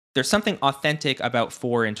there's something authentic about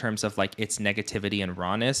 4 in terms of like its negativity and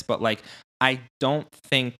rawness, but like I don't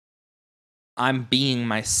think I'm being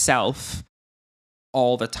myself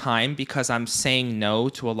all the time because I'm saying no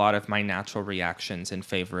to a lot of my natural reactions in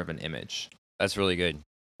favor of an image. That's really good.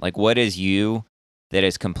 Like, what is you that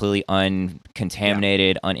is completely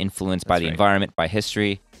uncontaminated, uninfluenced by the environment, by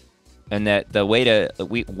history, and that the way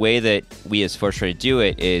that we as Fourfourstration do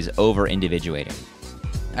it is over individuating.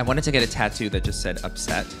 I wanted to get a tattoo that just said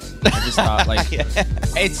upset. I just thought like,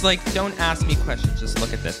 it's like, don't ask me questions, just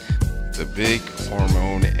look at this. The Big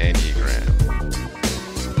Hormone Enneagram.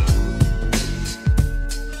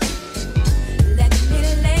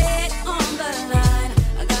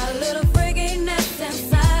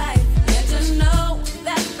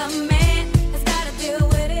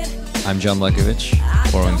 I'm John Lekovich,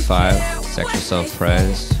 415, sexual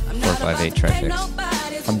self-pres, 458 trifix.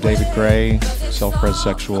 I'm David Gray, self-pres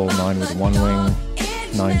sexual, 9 with 1 wing,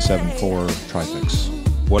 974 trifix.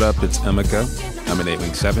 What up, it's Emeka. I'm an 8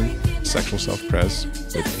 wing 7, sexual self-pres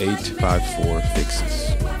with 854 fixes.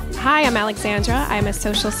 Hi, I'm Alexandra. I'm a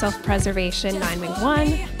social self-preservation 9 wing 1,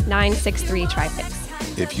 963 trifix.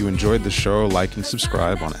 If you enjoyed the show, like and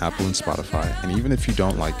subscribe on Apple and Spotify. And even if you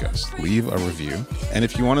don't like us, leave a review. And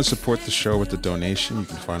if you want to support the show with a donation, you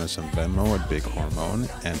can find us on Venmo at Big Hormone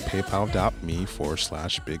and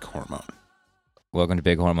paypal.me/Big Hormone. Welcome to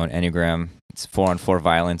Big Hormone Enneagram. It's 4-on-4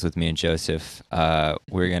 violence with me and Joseph.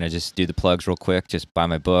 We're going to just do the plugs real quick. Just buy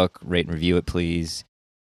my book, rate and review it, please.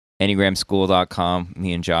 Enneagramschool.com,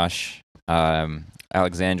 me and Josh.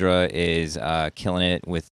 Alexandra is killing it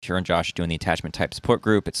with her and Josh doing the attachment type support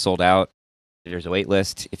group. It's sold out. There's a wait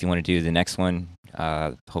list if you want to do the next one.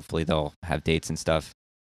 Hopefully they'll have dates and stuff.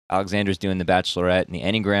 Alexandra's doing the Bachelorette and the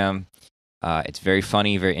Enneagram. It's very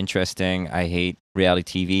funny, very interesting. I hate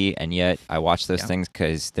reality TV, and yet I watch those things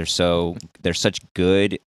because they're such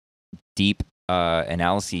good, deep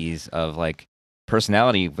analyses of like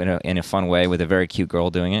personality in a fun way with a very cute girl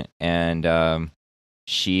doing it. And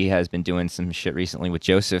she has been doing some shit recently with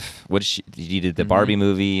Joseph. You did the Barbie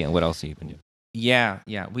movie, and what else have you been doing? Yeah.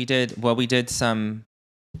 We did some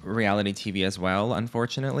reality TV as well,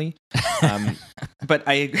 unfortunately. But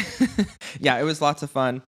it was lots of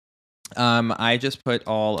fun. I just put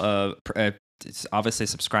all of, obviously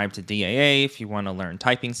subscribe to DAA if you want to learn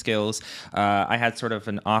typing skills. I had sort of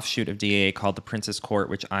an offshoot of DAA called the Princess Court,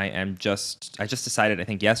 which I just decided, I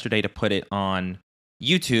think yesterday, to put it on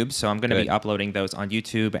YouTube, so I'm going to be uploading those on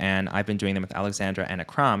YouTube, and I've been doing them with Alexandra and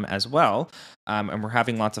Akram as well, and we're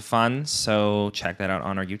having lots of fun, so check that out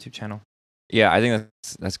on our YouTube channel. Yeah, I think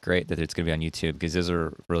that's great that it's going to be on YouTube, because those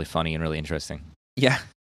are really funny and really interesting. Yeah.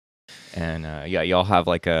 And y'all have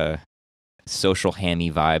like a social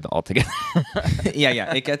hammy vibe altogether.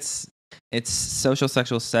 Yeah, it's social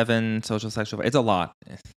sexual 7, social sexual, it's a lot.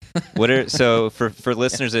 So for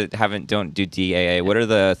listeners that don't do DAA, what are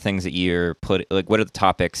the things that you're what are the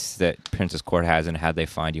topics that Princess Court has, and how'd they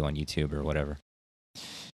find you on YouTube or whatever?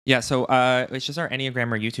 Yeah, so it's just our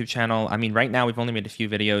Enneagrammer YouTube channel. I mean, right now we've only made a few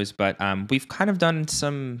videos, but we've kind of done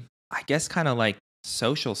some, I guess, kind of like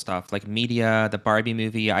social stuff, like media, the Barbie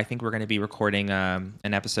movie. I think we're going to be recording an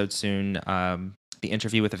episode soon, the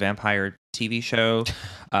Interview with a Vampire TV show.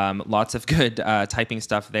 Lots of good typing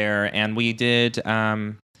stuff there. And we did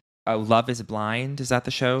Love is Blind. Is that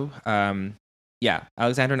the show? Yeah,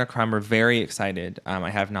 Alexandra and Akram were very excited. I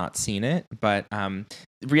have not seen it, but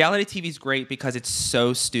reality TV is great because it's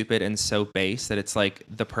so stupid and so base that it's like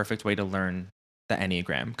the perfect way to learn the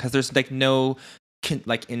Enneagram, because there's like no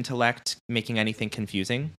intellect making anything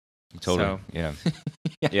confusing. Totally. So.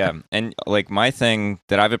 Yeah. And like my thing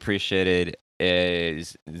that I've appreciated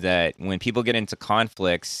is that when people get into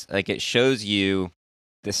conflicts, like it shows you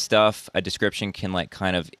the stuff a description can like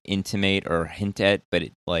kind of intimate or hint at, but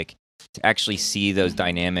it, like to actually see those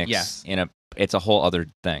dynamics it's a whole other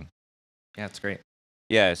thing. Yeah, it's great.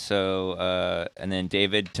 Yeah. So and then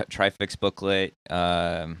David Trifix booklet,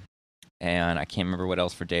 and I can't remember what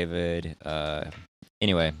else for David.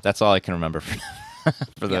 Anyway, that's all I can remember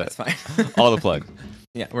for that's fine. all the plug.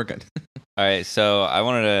 Yeah, we're good. All right, so I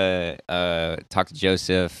wanted to talk to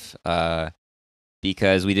Joseph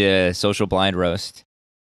because we did a social blind roast,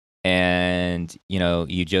 and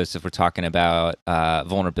you, Joseph, were talking about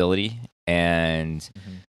vulnerability and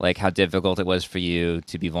like how difficult it was for you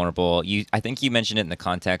to be vulnerable. I think you mentioned it in the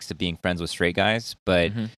context of being friends with straight guys,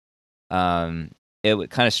 but it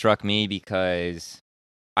kind of struck me because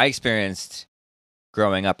I experienced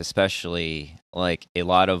growing up, especially, like a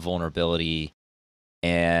lot of vulnerability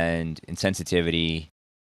and insensitivity,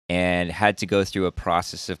 and had to go through a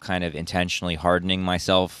process of kind of intentionally hardening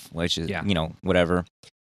myself, which is, whatever.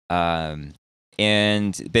 And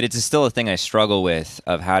but it's still a thing I struggle with,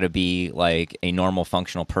 of how to be like a normal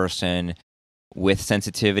functional person with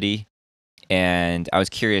sensitivity. And I was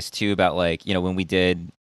curious too about, like, when we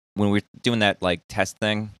were doing that like test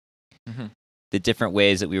thing, the different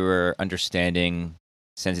ways that we were understanding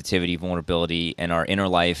sensitivity, vulnerability, and our inner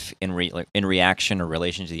life in reaction or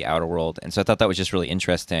relation to the outer world. And so I thought that was just really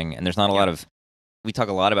interesting. And there's not a lot of, we talk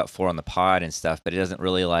a lot about four on the pod and stuff, but it doesn't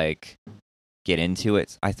really like get into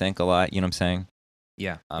it, I think, a lot. You know what I'm saying?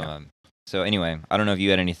 Yeah. So anyway, I don't know if you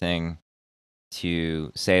had anything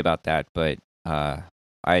to say about that, but I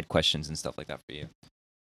had questions and stuff like that for you.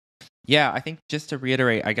 Yeah, I think just to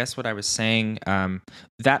reiterate, I guess what I was saying,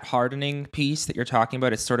 that hardening piece that you're talking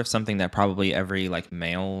about is sort of something that probably every like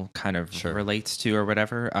male kind of relates to or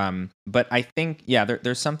whatever. But I think,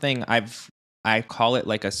 there's something I call it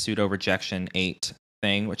like a pseudo rejection 8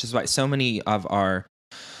 thing, which is why so many of our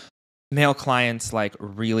male clients like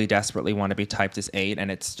really desperately want to be typed as 8, and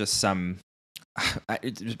it's just some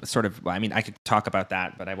it's sort of, I mean, I could talk about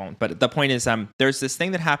that, but I won't. But the point is, there's this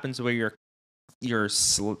thing that happens where you're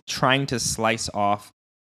trying to slice off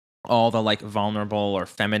all the like vulnerable or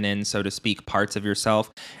feminine, so to speak, parts of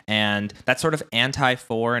yourself, and that's sort of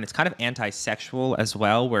anti-4, and it's kind of anti-sexual as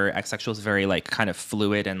well, where asexual is very like kind of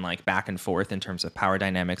fluid and like back and forth in terms of power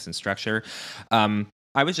dynamics and structure.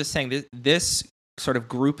 I was just saying this sort of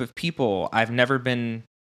group of people, I've never been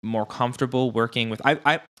more comfortable working with.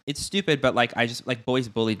 It's stupid, but like I just like boys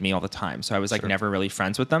bullied me all the time, so I was like never really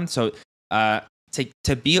friends with them. So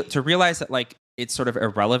to realize that like it's sort of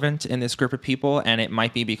irrelevant in this group of people, and it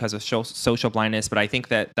might be because of social blindness, but I think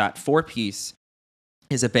that 4 piece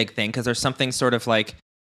is a big thing, because there's something sort of like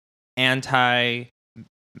anti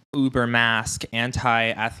uber mask, anti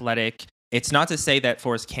athletic. It's not to say that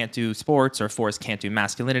 4s can't do sports or 4s can't do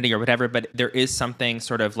masculinity or whatever, but there is something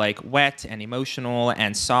sort of like wet and emotional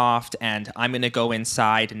and soft, and I'm going to go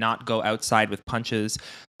inside, not go outside with punches,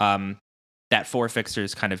 that 4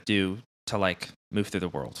 fixers kind of do to like move through the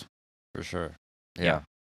world. For sure. Yeah.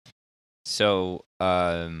 So,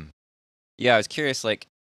 I was curious, like,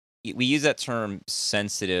 we use that term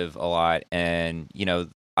sensitive a lot, and,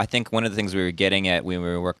 I think one of the things we were getting at when we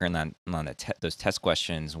were working on those test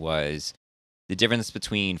questions was the difference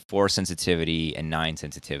between 4 sensitivity and 9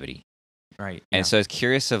 sensitivity. Right. And so I was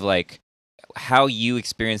curious of like how you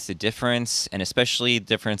experience the difference, and especially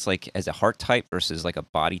difference like as a heart type versus like a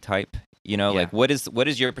body type. Like what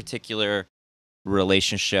is your particular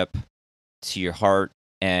relationship to your heart,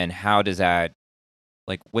 and how does that,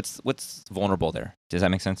 like, what's vulnerable there? Does that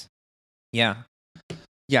make sense? Yeah,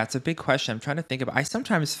 it's a big question. I'm trying to think about. I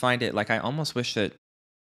sometimes find it like I almost wish that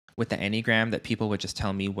with the Enneagram that people would just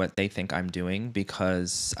tell me what they think I'm doing,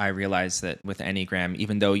 because I realize that with the Enneagram,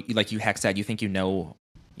 even though like you Hex said, you think you know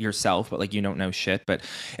yourself, but like you don't know shit. But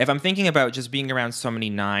if I'm thinking about just being around so many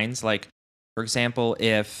 9s, like for example,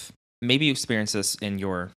 if maybe you experience this in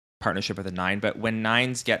your partnership with a 9, but when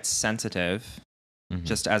 9s get sensitive,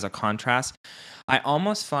 just as a contrast, I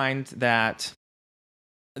almost find that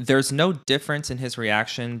there's no difference in his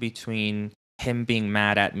reaction between him being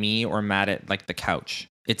mad at me or mad at like the couch.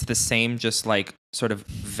 It's the same, just like sort of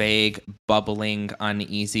vague, bubbling,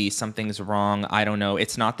 uneasy, something's wrong, I don't know.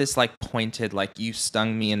 It's not this like pointed, like you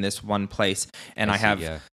stung me in this one place and I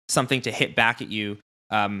have something to hit back at you.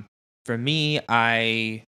 For me,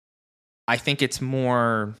 I think it's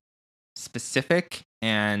more specific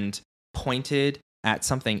and pointed at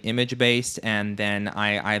something image-based, and then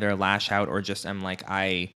I either lash out or just am like,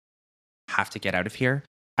 I have to get out of here.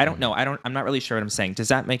 I don't know. I'm not really sure what I'm saying. Does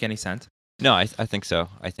that make any sense? No, I think so.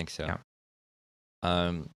 Yeah.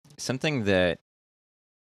 Something that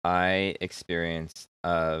I experienced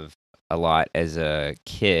of a lot as a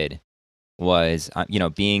kid was,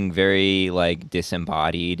 being very like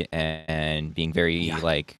disembodied and being very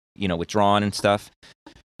like, withdrawn and stuff.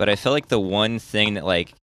 But I feel like the one thing that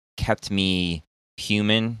like kept me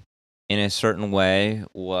human in a certain way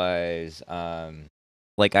was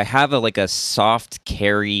like I have a soft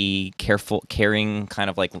careful caring kind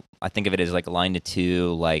of like, I think of it as like a line to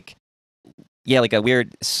 2, like like a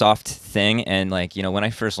weird soft thing. And like, when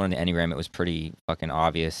I first learned the Enneagram, it was pretty fucking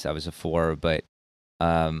obvious I was a 4. But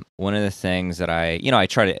one of the things that I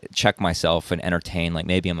try to check myself and entertain, like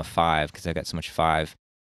maybe I'm a 5 because I got so much 5.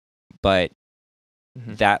 But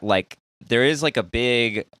that like there is like a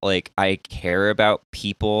big like I care about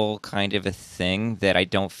people kind of a thing that I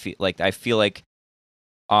don't feel like. I feel like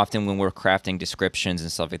often when we're crafting descriptions and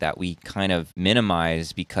stuff like that, we kind of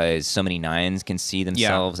minimize because so many 9s can see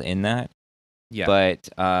themselves in that. Yeah. But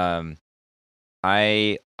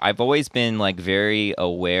I've always been like very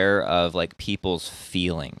aware of like people's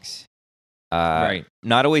feelings. Right.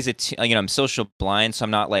 Not always I'm social blind, so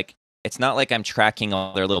I'm not like, it's not like I'm tracking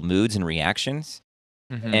all their little moods and reactions.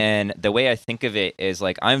 Mhm. And the way I think of it is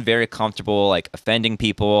like, I'm very comfortable like offending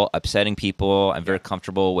people, upsetting people. I'm very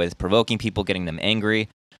comfortable with provoking people, getting them angry.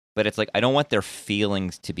 But it's like, I don't want their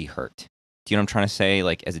feelings to be hurt. Do you know what I'm trying to say?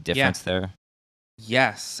 Like, as a difference there?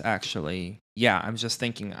 Yes, actually. Yeah, I'm just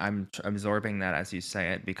thinking, I'm absorbing that as you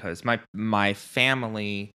say it, because my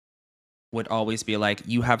family would always be like,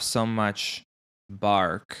 "You have so much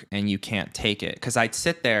bark and you can't take it." Because I'd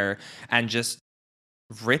sit there and just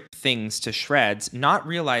rip things to shreds, not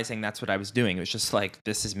realizing that's what I was doing. It was just like,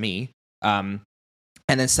 this is me. And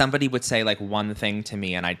then somebody would say like one thing to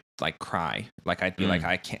me and I'd like cry. Like I'd be like,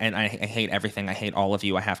 I can't, and I hate everything. I hate all of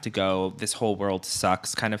you. I have to go. This whole world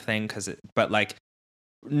sucks kind of thing. But like,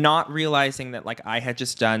 not realizing that like I had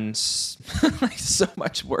just done like so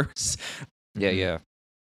much worse. Yeah.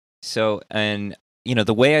 So, and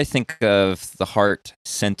the way I think of the heart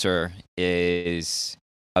center is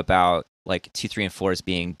about like 2, 3, and 4 as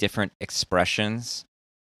being different expressions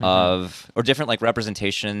of, or different like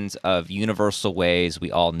representations of universal ways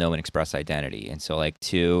we all know and express identity. And so like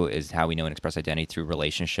 2 is how we know and express identity through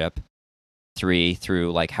relationship, 3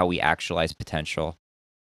 through like how we actualize potential,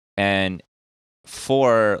 and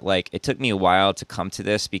 4, like it took me a while to come to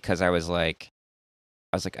this because I was like,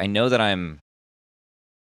 I know that I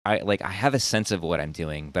have a sense of what I'm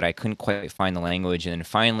doing, but I couldn't quite find the language. And then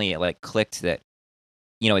finally it like clicked that,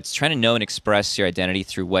 it's trying to know and express your identity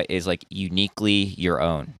through what is like uniquely your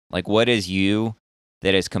own. Like what is you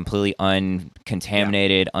that is completely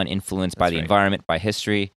uncontaminated, uninfluenced by the environment, by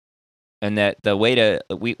history. And that the way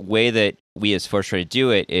that we as Fourfourstration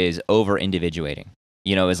do it is over individuating,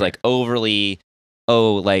 is like overly,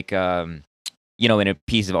 in a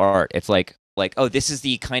piece of art, it's like, oh, this is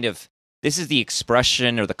the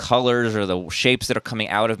expression or the colors or the shapes that are coming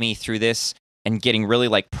out of me through this, and getting really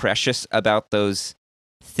like precious about those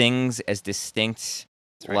things as distinct,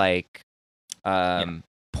 points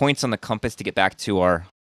on the compass to get back to our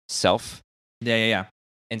self. Yeah.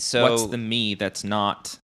 And so what's the me that's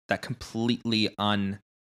not that completely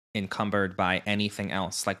unencumbered by anything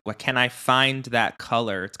else? Like, what can I find that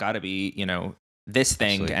color? It's got to be, this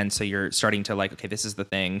thing. Absolutely. And so you're starting to like, okay, this is the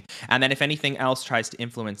thing. And then if anything else tries to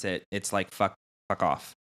influence it, it's like, fuck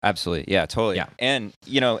off. Absolutely. Yeah, totally. Yeah. And,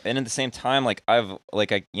 and at the same time, like I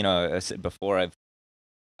said before,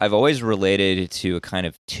 I've always related to a kind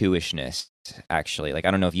of two-ishness, actually. Like,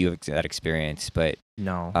 I don't know if you have that experience, but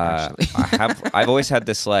no, actually. I've always had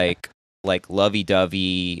this like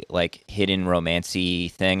lovey-dovey, like hidden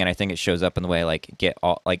romancy thing. And I think it shows up in the way I like get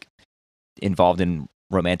all like involved in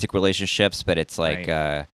romantic relationships, but it's like,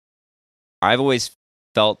 I've always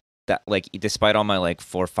felt that like, despite all my like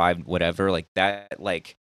 4, 5, whatever, like that,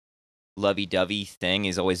 like lovey-dovey thing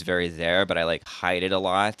is always very there, but I like hide it a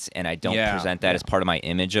lot, and I don't present that as part of my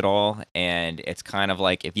image at all. And it's kind of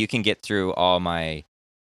like, if you can get through all my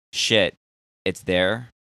shit, it's there.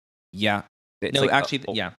 Yeah. It's no, like, actually,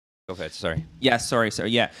 yeah. Go ahead. Sorry. Yeah, sorry.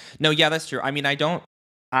 Yeah. No, yeah, that's true. I mean,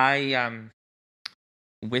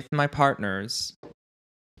 with my partners,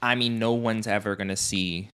 I mean, no one's ever going to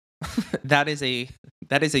see that is a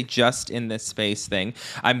just in this space thing.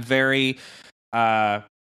 I'm very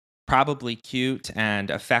probably cute and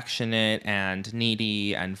affectionate and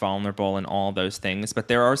needy and vulnerable and all those things, but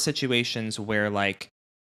there are situations where like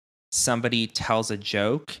somebody tells a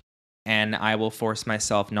joke and I will force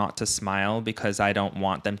myself not to smile because I don't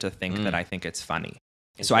want them to think that I think it's funny.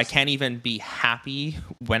 So I can't even be happy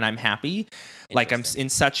when I'm happy. Like I'm in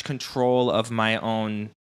such control of my own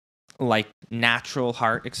like natural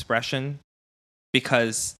heart expression,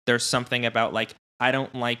 because there's something about like, I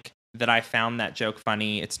don't like that I found that joke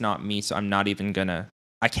funny. It's not me, so I'm not even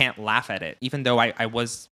I can't laugh at it, even though I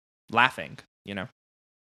was laughing,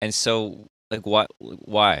 And so, like, why?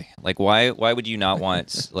 Like, why would you not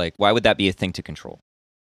want, like, why would that be a thing to control?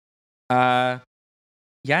 Yeah,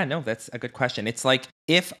 no, that's a good question. It's like,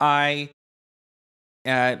 if I,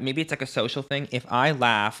 maybe it's like a social thing. If I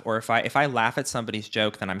laugh, or if I laugh at somebody's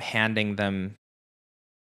joke, then I'm handing them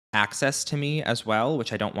access to me as well,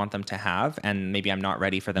 which I don't want them to have, and maybe I'm not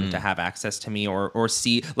ready for them to have access to me or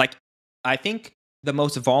see. Like, I think the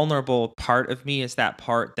most vulnerable part of me is that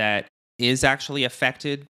part that is actually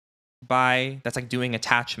affected by, that's like doing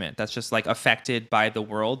attachment, that's just like affected by the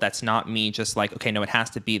world. That's not me just like, okay, no, it has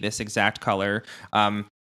to be this exact color.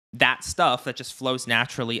 That stuff that just flows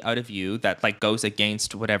naturally out of you, that like goes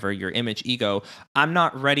against whatever your image ego, I'm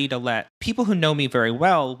not ready to let people who know me very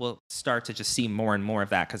well will start to just see more and more of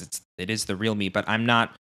that, because it is the real me. But I'm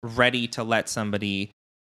not ready to let somebody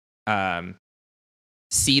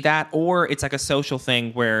see that. Or it's like a social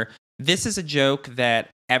thing where this is a joke that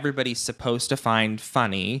everybody's supposed to find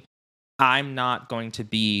funny. I'm not going to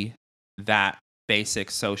be that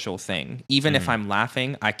basic social thing. Even if I'm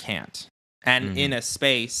laughing, I can't. And in a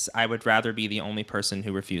space, I would rather be the only person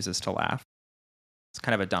who refuses to laugh. It's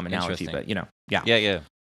kind of a dumb analogy, but yeah.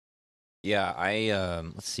 Yeah,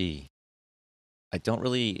 let's see. I don't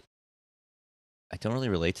really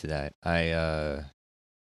relate to that.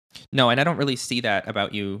 No, and I don't really see that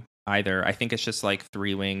about you either. I think it's just like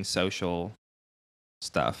three-wing social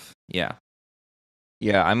stuff. Yeah.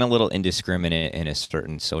 Yeah, I'm a little indiscriminate in a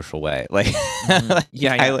certain social way. Like,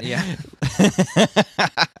 Yeah.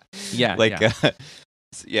 like,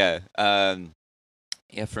 yeah.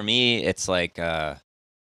 For me, it's like I'm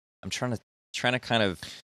trying to kind of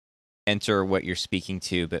enter what you're speaking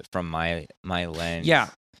to, but from my lens. Yeah.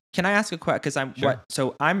 Can I ask a question? Because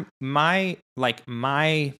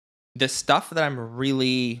the stuff that I'm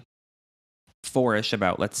really fourish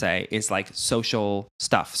about, let's say, is like social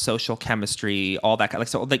stuff, social chemistry, all that kind of,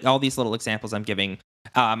 so like all these little examples I'm giving,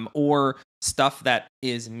 or stuff that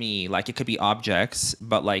is me. Like it could be objects,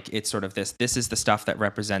 but like it's sort of this is the stuff that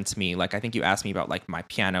represents me. Like I think you asked me about like my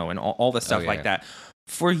piano and all the stuff like that.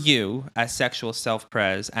 For you as sexual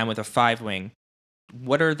self-pres and with a 5-wing,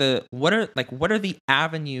 what are the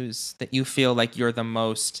avenues that you feel like you're the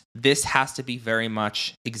most, this has to be very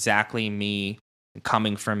much exactly me,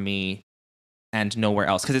 coming from me and nowhere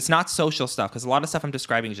else? Because it's not social stuff, because a lot of stuff I'm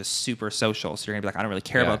describing is just super social, so you're gonna be like, I don't really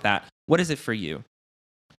care about that. What is it for you?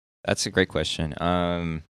 That's a great question.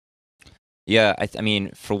 I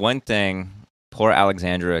mean, for one thing, poor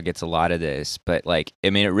Alexandra gets a lot of this, but like, I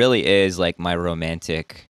mean, it really is like my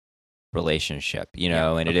romantic relationship,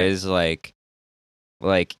 and it is like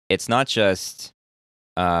it's not just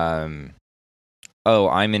I'm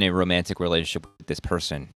in a romantic relationship with this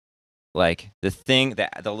person. Like the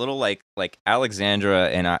little like Alexandra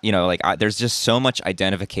and I, there's just so much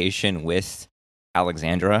identification with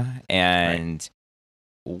Alexandra and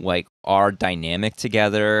like our dynamic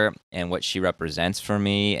together and what she represents for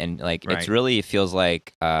me, and like it's really, it feels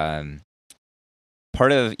like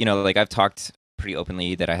part of, like I've talked pretty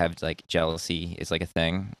openly that I have like jealousy is like a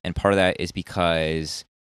thing, and part of that is because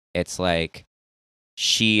it's like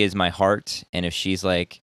she is my heart, and if she's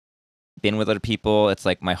like been with other people, it's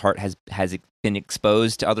like my heart has been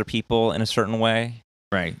exposed to other people in a certain way.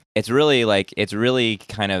 Right. It's really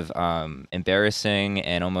kind of embarrassing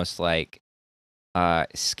and almost like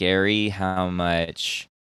scary how much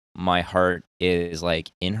my heart is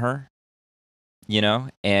like in her,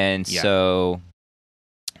 and so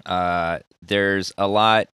there's a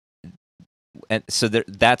lot, and so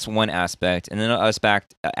that's one aspect, and then another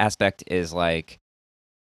aspect is like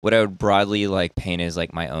what I would broadly like paint as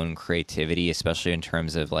like my own creativity, especially in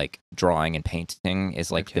terms of like drawing and painting,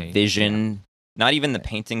 is like the vision, not even the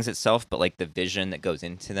paintings itself, but like the vision that goes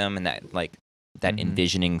into them, and that like that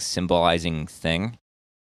envisioning, symbolizing thing.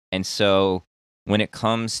 And so when it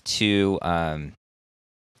comes to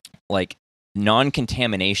like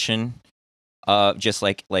non-contamination, just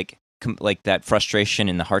like that frustration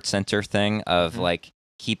in the heart center thing of like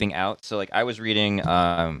keeping out. So like I was reading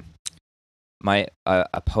a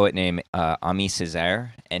poet named Ami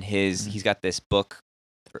Césaire, and he's got this book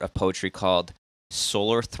of poetry called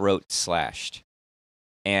Solar Throat Slashed,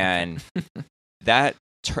 and that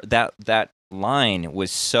line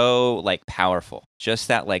was so like powerful, just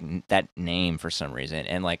that like that name for some reason,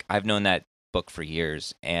 and like I've known that book for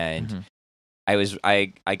years, and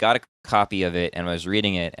I got a copy of it and I was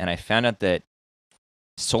reading it, and I found out that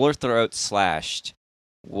Solar Throat Slashed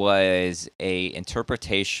was a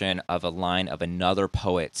interpretation of a line of another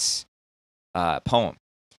poet's poem,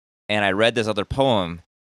 and I read this other poem,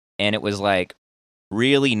 and it was like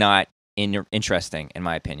really not interesting in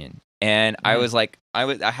my opinion. And I was like,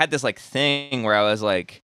 I had this like thing where I was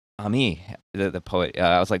like, Ami, the poet,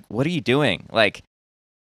 I was like, what are you doing? Like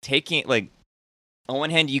taking, like, on one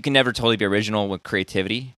hand, you can never totally be original with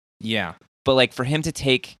creativity. Yeah. But like for him to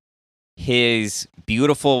take his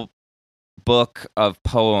beautiful book of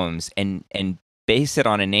poems and base it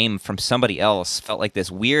on a name from somebody else felt like this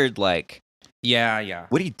weird, like, yeah.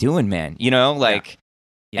 What are you doing, man? Like,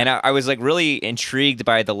 and I was like really intrigued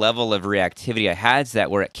by the level of reactivity I had to that,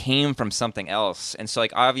 where it came from something else. And so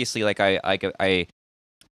like obviously like I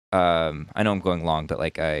know I'm going long, but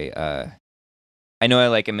like I know I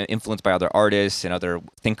like am influenced by other artists and other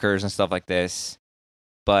thinkers and stuff like this.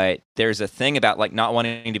 But there's a thing about like not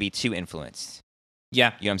wanting to be too influenced.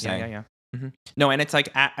 Yeah. You know what I'm saying? Yeah. No, and it's like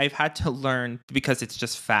I've had to learn, because it's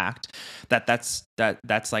just fact, that's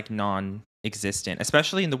like existent,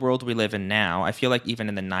 especially in the world we live in now. I feel like even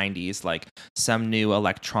in the 90s, like some new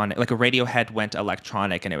electronic, like a Radiohead went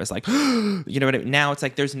electronic and it was like, you know what I mean? Now it's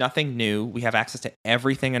like there's nothing new. We have access to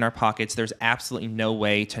everything in our pockets. There's absolutely no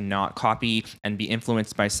way to not copy and be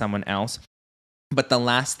influenced by someone else. But the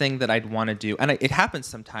last thing that I'd want to do, and it happens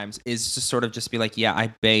sometimes, is to sort of just be like, yeah,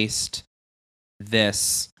 I based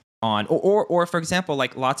this on, or for example,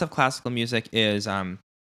 like lots of classical music is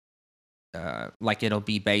like it'll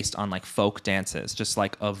be based on like folk dances, just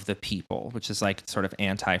like of the people, which is like sort of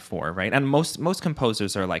anti-4, right? And most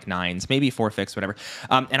composers are like 9s, maybe 4/5, whatever.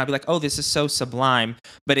 And I'll be like, oh, this is so sublime,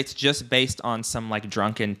 but it's just based on some like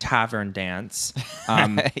drunken tavern dance.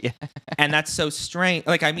 Yeah. And that's so strange.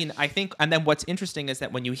 Like, I mean, I think, and then what's interesting is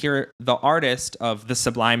that when you hear the artist of the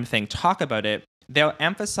sublime thing talk about it, they'll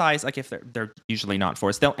emphasize, like if they're usually not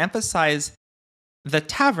 4s, they'll emphasize the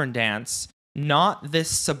tavern dance, not this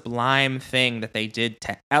sublime thing that they did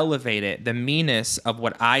to elevate it, the meanness of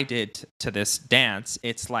what I did to this dance.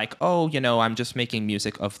 It's like, oh, you know, I'm just making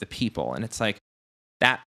music of the people. And it's like,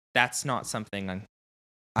 that's not something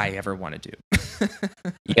I ever want to do.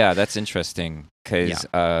 Yeah, that's interesting because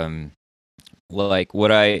like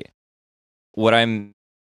what I'm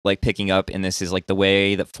like picking up in this is like the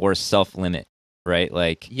way that 4s self-limit, right?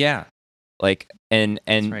 Like Yeah. like and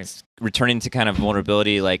right. returning to kind of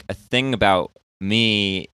vulnerability, like a thing about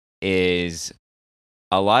me is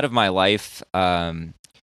a lot of my life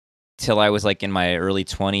till I was like in my early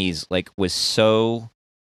 20s like was so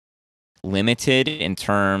limited in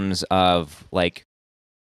terms of like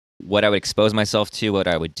what I would expose myself to, what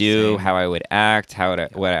I would do, Same. how I would act,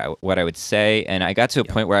 what I would say. And I got to a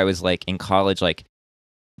point where I was like in college like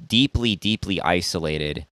deeply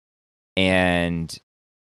isolated, and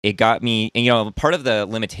it got me, and, you know, part of the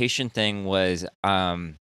limitation thing was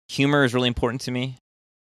humor is really important to me,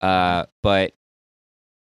 but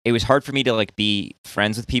it was hard for me to like be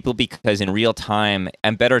friends with people because in real time,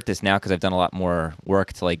 I'm better at this now because I've done a lot more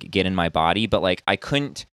work to like get in my body, but like I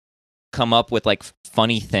couldn't come up with like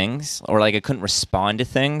funny things, or like I couldn't respond to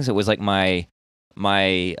things. It was like my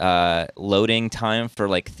loading time for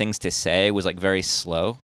like things to say was like very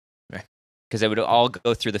slow. Because it would all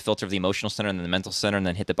go through the filter of the emotional center and then the mental center and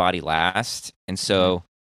then hit the body last. And so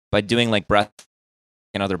by doing like breath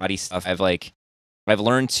and other body stuff, I've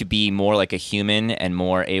learned to be more like a human and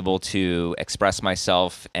more able to express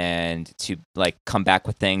myself and to like come back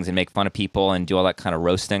with things and make fun of people and do all that kind of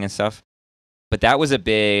roasting and stuff. But that was a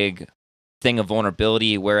big thing of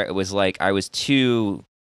vulnerability where it was like I was too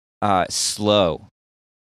slow.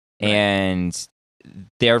 Right. And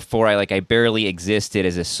therefore, I barely existed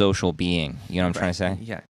as a social being. You know what I'm trying to say?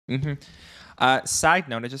 Yeah. Mm-hmm. Side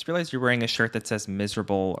note, I just realized you're wearing a shirt that says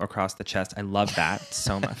miserable across the chest. I love that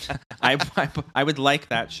so much. I would like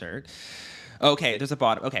that shirt. Okay, there's a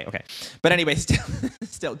bottom. Okay. But anyway,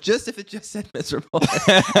 still, just if it just said miserable.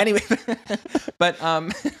 Anyway, but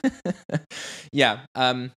yeah.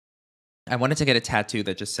 I wanted to get a tattoo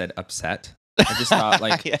that just said upset. I just thought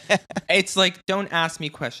like, it's like, don't ask me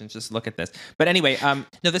questions, just look at this. But anyway,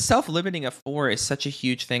 no, the self-limiting of 4 is such a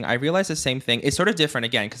huge thing. I realize the same thing. It's sort of different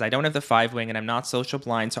again, because I don't have the 5 wing and I'm not social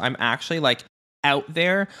blind. So I'm actually like out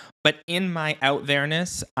there, but in my out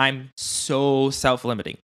there-ness, I'm so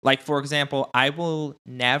self-limiting. Like, for example, I will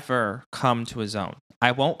never come to a zone.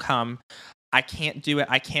 I won't come. I can't do it.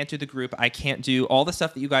 I can't do the group. I can't do all the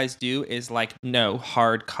stuff that you guys do is like, no,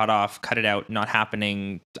 hard, cut off, cut it out, not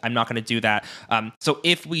happening. I'm not going to do that. So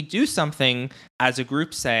if we do something as a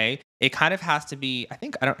group, say, it kind of has to be, I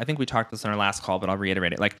think we talked this on our last call, but I'll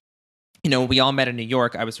reiterate it. Like, you know, we all met in New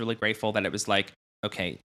York. I was really grateful that it was like,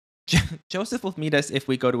 okay, Joseph will meet us if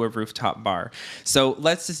we go to a rooftop bar. So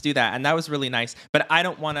let's just do that. And that was really nice. But I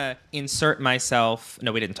don't want to insert myself.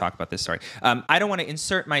 No, we didn't talk about this. Sorry. I don't want to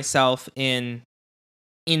insert myself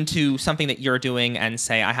into something that you're doing and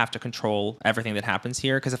say I have to control everything that happens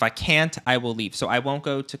here, because if I can't, I will leave. So I won't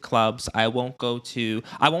go to clubs. I won't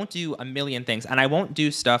do a million things, and I won't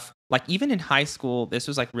do stuff like, even in high school, this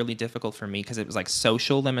was like really difficult for me because it was like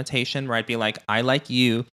social limitation, where I'd be like, I like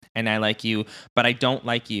you and I like you, but I don't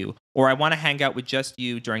like you, or I want to hang out with just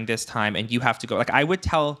you during this time and you have to go. Like, I would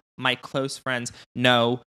tell my close friends,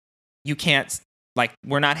 no, you can't. Like,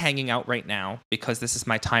 we're not hanging out right now because this is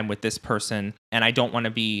my time with this person, and I don't want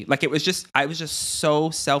to be like, I was just so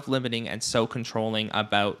self-limiting and so controlling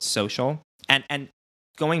about social. And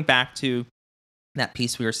going back to that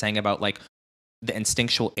piece we were saying about like the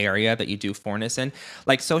instinctual area that you do 4ness in,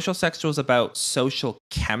 like social sexual is about social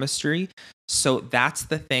chemistry. So that's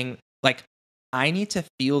the thing. Like, I need to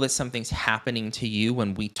feel that something's happening to you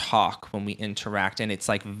when we talk, when we interact, and it's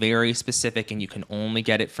like very specific and you can only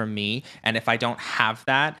get it from me. And if I don't have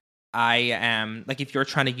that, I am like, if you're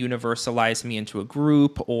trying to universalize me into a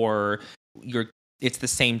group, or it's the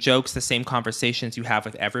same jokes, the same conversations you have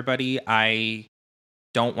with everybody, I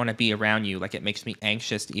don't want to be around you. Like, it makes me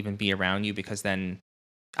anxious to even be around you, because then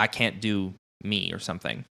I can't do me or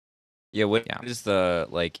something. Yeah, what is the,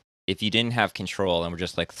 like, if you didn't have control and were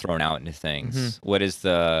just like thrown out into things, what is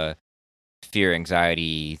the fear,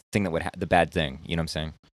 anxiety thing that would the bad thing? You know what I'm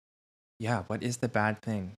saying? Yeah, what is the bad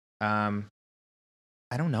thing?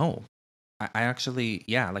 I don't know. I actually,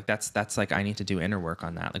 like that's like, I need to do inner work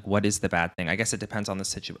on that. Like, what is the bad thing? I guess it depends on the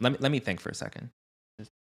situation. Let me think for a second.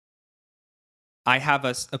 I have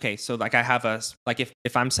so like I have like,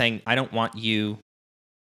 if I'm saying I don't want you,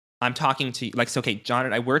 I'm talking to you, like, so, okay, John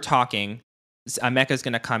and I, we're talking, Mecca's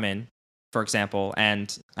gonna come in, for example,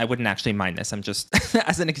 and I wouldn't actually mind this. I'm just,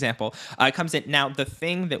 as an example, comes in. Now, the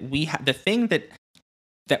thing that we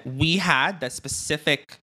had, that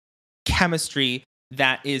specific chemistry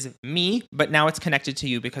that is me, but now it's connected to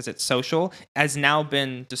you because it's social, has now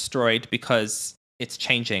been destroyed because it's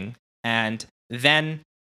changing. And then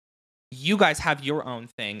you guys have your own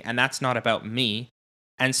thing, and that's not about me.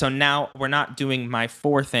 And so now we're not doing my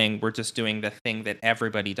four thing, we're just doing the thing that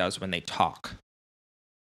everybody does when they talk.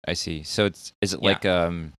 I see. So is it like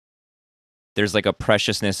there's like a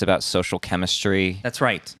preciousness about social chemistry? That's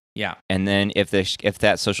right. Yeah. And then if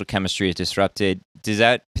that social chemistry is disrupted, does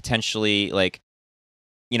that potentially, like,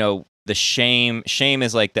 the shame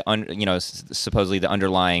is like supposedly the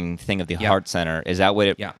underlying thing of the heart center. Is that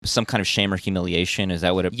what some kind of shame or humiliation? Is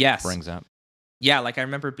that what it brings up? Yeah. Like, I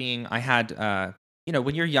remember I had,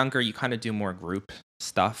 when you're younger, you kind of do more group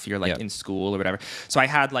stuff. You're like in school or whatever. So I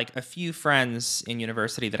had like a few friends in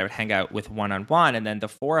university that I would hang out with one-on-one. And then the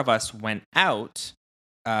four of us went out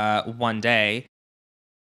one day,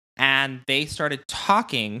 and they started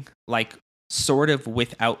talking, like, sort of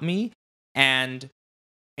without me. And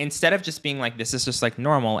instead of just being like, this is just like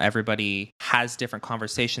normal, everybody has different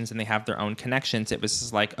conversations and they have their own connections, it was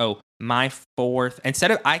just like, oh, my fourth,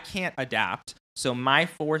 instead of, I can't adapt, so my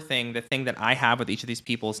fourth thing, the thing that I have with each of these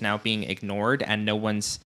people, is now being ignored, and no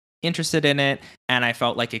one's interested in it. And I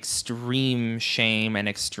felt like extreme shame and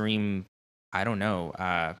extreme, I don't know,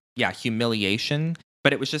 humiliation.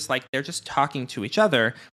 But it was just like, they're just talking to each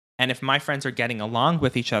other. And if my friends are getting along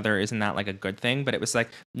with each other, isn't that like a good thing? But it was like,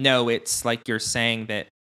 no, it's like you're saying that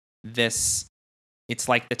it's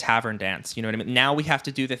like the tavern dance. You know what I mean? Now we have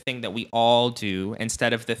to do the thing that we all do,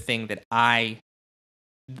 instead of the thing that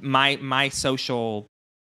my social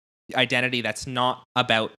identity that's not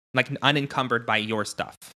about, like, unencumbered by your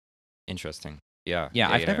stuff. Interesting. Yeah.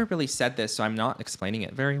 I've never really said this, so I'm not explaining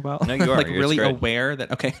it very well. No, you are. Like, really aware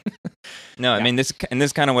that, okay. No, I mean, this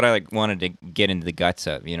kind of what I like wanted to get into the guts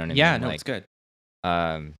of, you know what I mean? Yeah, no, like, it's good.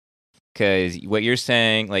 Because what you're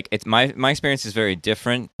saying, like, it's my experience is very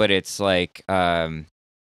different, but it's like,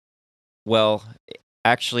 well,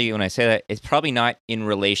 actually, when I say that, it's probably not in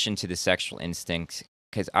relation to the sexual instinct,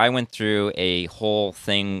 because I went through a whole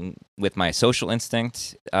thing with my social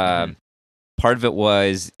instinct. Part of it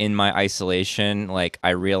was in my isolation. Like, I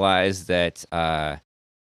realized that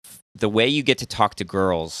the way you get to talk to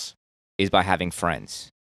girls is by having friends,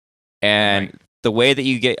 and the way that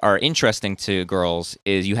you are interesting to girls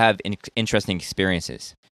is you have interesting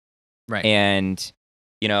experiences. Right. And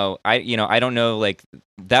I don't know, like,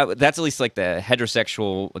 that's at least like the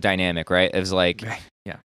heterosexual dynamic, right? It was like,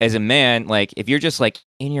 as a man, like, if you're just like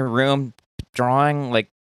in your room drawing, like,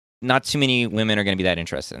 not too many women are going to be that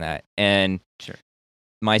interested in that. And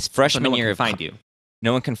my freshman year,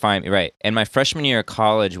 no one can find me, right? And my freshman year of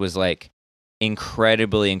college was like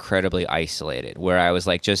incredibly isolated, where I was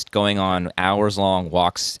like just going on hours-long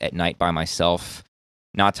walks at night by myself,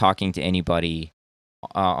 not talking to anybody,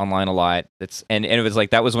 online a lot. And it was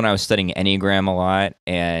like, that was when I was studying Enneagram a lot.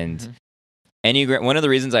 And Enneagram, one of the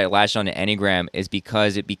reasons I latched on to Enneagram is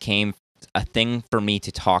because it became a thing for me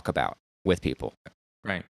to talk about with people.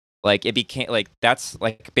 Right. Like, it became like, that's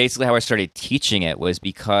like basically how I started teaching it, was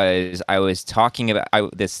because I was talking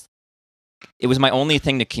about this. It was my only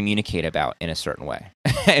thing to communicate about in a certain way.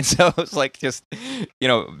 And so it was like, just,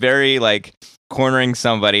 very like cornering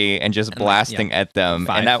somebody and just blasting at them.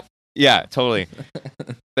 And that, yeah, totally.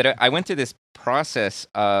 But I went through this process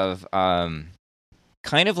of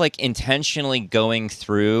kind of like intentionally going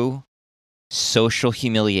through social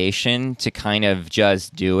humiliation to kind of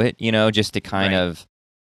just do it, just to kind of,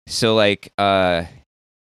 so like,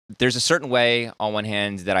 there's a certain way on one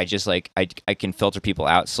hand that I just like, I can filter people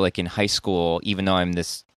out. So like in high school, even though I'm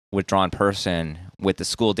this withdrawn person, with the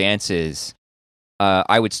school dances,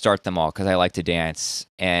 I would start them all because I like to dance.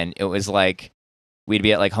 And it was like, we'd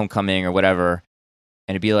be at like homecoming or whatever,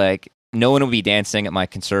 and it'd be like, no one would be dancing at my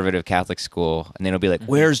conservative Catholic school, and then it'll be like,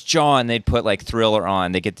 "Where's John?" They'd put like Thriller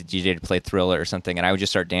on. They get the DJ to play Thriller or something, and I would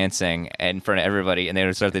just start dancing in front of everybody, and they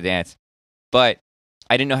would start to dance. But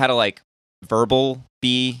I didn't know how to like verbal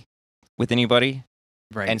be with anybody,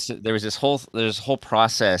 Right. and so there was this whole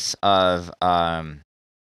process of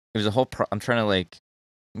there was a whole I'm trying to like,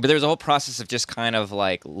 but there was a whole process of just kind of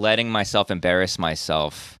like letting myself embarrass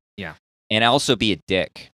myself, Yeah. and also be a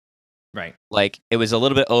dick. Right. Like it was a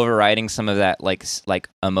little bit overriding some of that like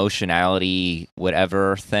emotionality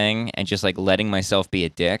whatever thing, and just like letting myself be a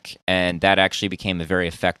dick, and that actually became a very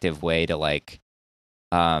effective way to like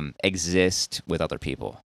exist with other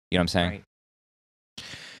people. You know what I'm saying? Right.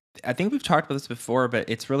 I think we've talked about this before, but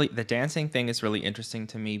it's really, the dancing thing is really interesting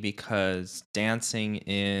to me because dancing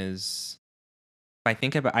is, I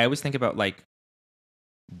always think about like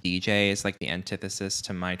DJ is like the antithesis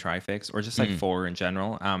to my trifix, or just like four in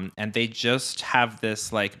general. And they just have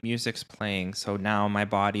this like music's playing, so now my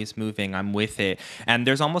body's moving, I'm with it, and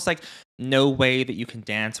there's almost like no way that you can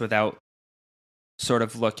dance without sort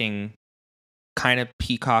of looking kind of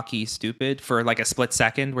peacocky stupid for like a split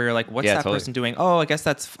second, where you're like, what's that person doing? Oh, I guess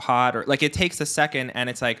that's hot, or like it takes a second, and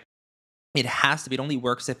it's like it has to be. It only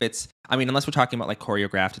works if it's, I mean, unless we're talking about like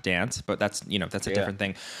choreographed dance, but that's, you know, that's a different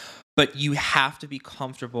thing. But you have to be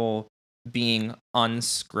comfortable being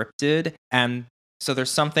unscripted. And so there's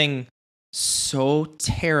something so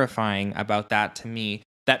terrifying about that to me,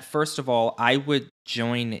 that first of all, I would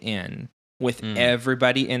join in with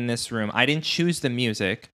everybody in this room. I didn't choose the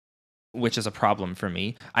music, which is a problem for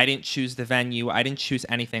me. I didn't choose the venue. I didn't choose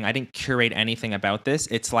anything. I didn't curate anything about this.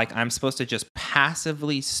 It's like I'm supposed to just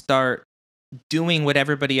passively start doing what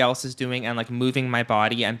everybody else is doing, and like moving my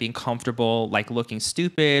body and being comfortable, like looking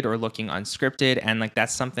stupid or looking unscripted. And like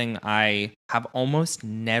that's something I have almost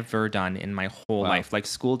never done in my whole life. Like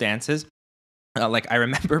school dances, like I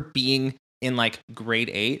remember being in like grade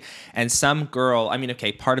 8, and some girl, I mean,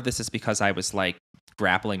 okay, part of this is because I was like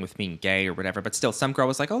grappling with being gay or whatever, but still some girl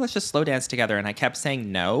was like, oh, let's just slow dance together, and I kept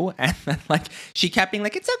saying no, and then like she kept being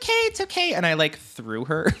like, it's okay, and I like threw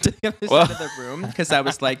her to the other side of the room, because I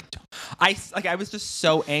was like I was just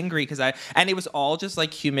so angry, and it was all just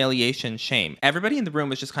like humiliation, shame. Everybody in the room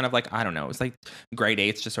was just kind of like, I don't know, it was like grade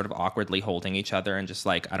 8s just sort of awkwardly holding each other and just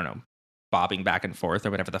like, I don't know, bobbing back and forth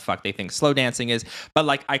or whatever the fuck they think slow dancing is. But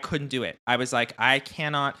like I couldn't do it. I was like, I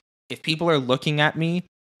cannot, if people are looking at me,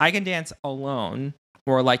 I can dance alone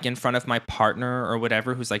or like in front of my partner or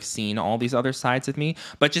whatever, who's like seen all these other sides of me.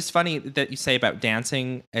 But just funny that you say about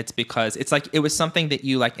dancing, it's because it's like it was something that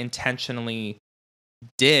you like intentionally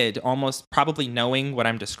did, almost probably knowing what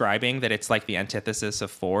I'm describing, that it's like the antithesis of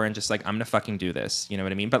 4, and just like, I'm gonna fucking do this, you know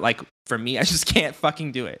what I mean? But like for me, I just can't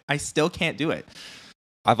fucking do it. I still can't do it.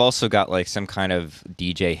 I've also got like some kind of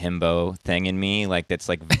DJ himbo thing in me, like that's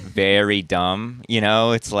like very dumb, you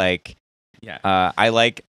know? It's like, I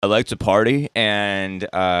like to party, and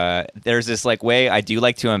there's this like way I do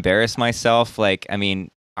like to embarrass myself. Like, I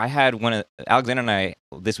mean, Alexander and I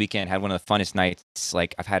this weekend had one of the funnest nights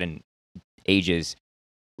like I've had in ages.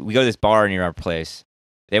 We go to this bar near our place.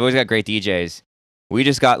 They've always got great DJs. We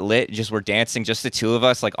just got lit, just were dancing, just the two of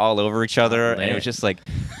us, like all over each other, and it was just like,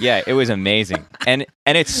 yeah, it was amazing. and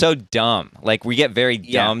it's so dumb. Like we get very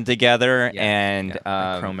dumb together, and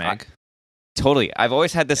like Cro-Mag. Totally. I've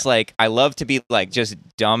always had this like, I love to be like just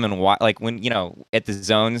dumb and like when, you know, at the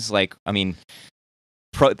zones, like, I mean,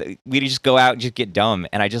 we just go out and just get dumb,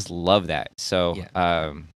 and I just love that. So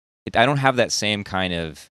I don't have that same kind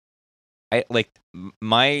of, I like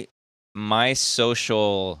my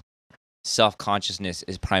social self-consciousness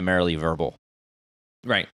is primarily verbal.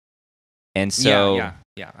 Right. And so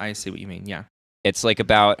yeah, I see what you mean. Yeah. It's like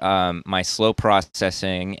about my slow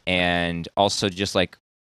processing, and also just like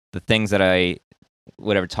the things that I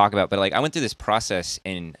would talk about. But like I went through this process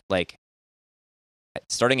in like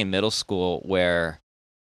starting in middle school where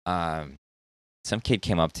some kid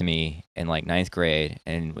came up to me in like 9th grade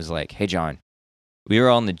and was like, hey John, we were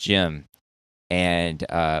all in the gym, and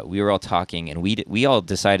we were all talking, and we all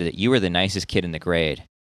decided that you were the nicest kid in the grade.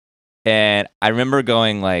 And I remember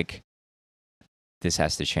going like, this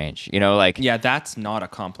has to change, you know, like, yeah, that's not a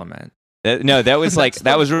compliment. No, that was like,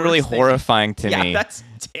 that was really horrifying to me. Yeah, that's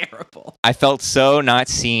terrible. I felt so not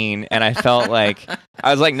seen, and I felt like,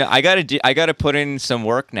 I was like, no, I gotta put in some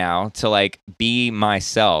work now to like be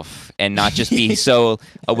myself and not just be so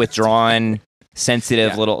withdrawn,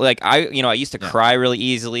 sensitive little, like I used to cry really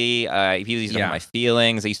easily. People used to know my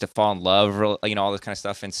feelings. I used to fall in love, all this kind of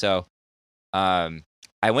stuff. And so,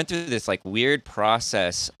 I went through this like weird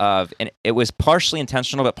process of, and it was partially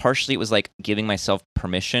intentional, but partially it was like giving myself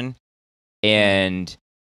permission. And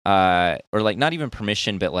or like not even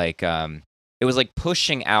permission, but like it was like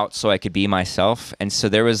pushing out so I could be myself. And so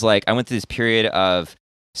there was like I went through this period of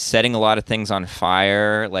setting a lot of things on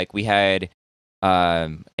fire. Like we had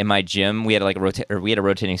in my gym, we had like we had a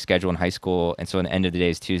rotating schedule in high school, and so at the end of the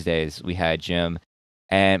days, Tuesdays, we had gym,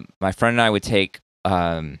 and my friend and I would take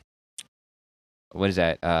what is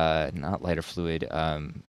that? Not lighter fluid,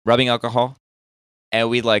 rubbing alcohol. And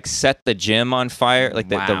we'd like set the gym on fire, like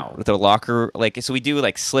the locker, like so we do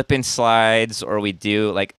like slip and slides, or we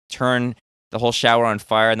do like turn the whole shower on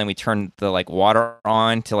fire, and then we turn the like water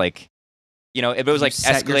on to like, if it was like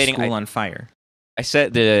set escalating. Your school on fire. I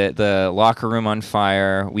set the locker room on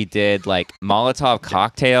fire. We did like Molotov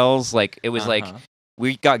cocktails. Like it was like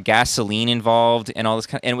we got gasoline involved and all this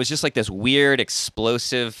and it was just like this weird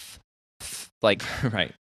explosive like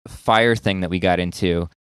fire thing that we got into.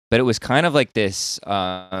 But it was kind of like this.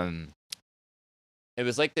 It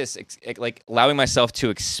was like this, like allowing myself to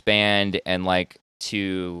expand and like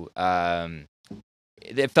to.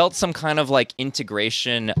 It felt some kind of like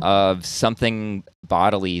integration of something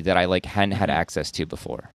bodily that I like hadn't had access to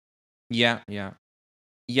before. Yeah.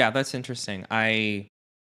 That's interesting. I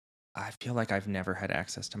feel like I've never had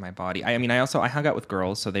access to my body. I mean, I hung out with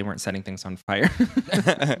girls, so they weren't setting things on fire.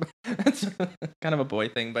 That's kind of a boy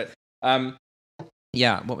thing, but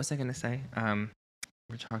yeah. What was I gonna say?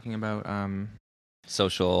 We're talking about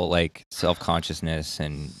social like self-consciousness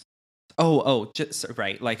and just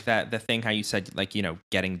right, like that the thing how you said like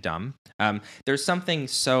getting dumb. There's something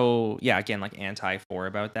so again like anti-4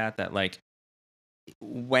 about that like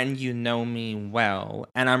when you know me well,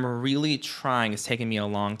 and I'm really trying, it's taking me a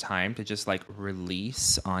long time to just like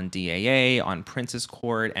release on DAA, on Prince's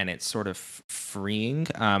Court, and it's sort of freeing.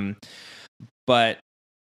 But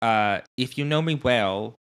if you know me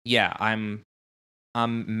well,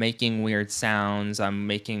 I'm making weird sounds. I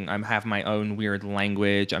have my own weird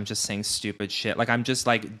language. I'm just saying stupid shit. Like I'm just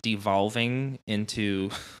like devolving into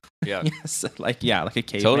like a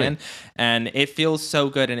caveman. Totally. And it feels so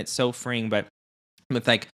good and it's so freeing. But with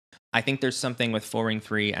like, I think there's something with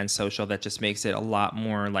 4ring3 and social that just makes it a lot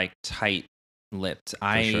more like tight-lipped.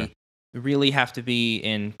 I really have to be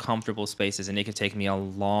in comfortable spaces, and it could take me a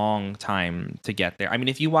long time to get there. I mean,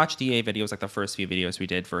 if you watch DA videos, like the first few videos we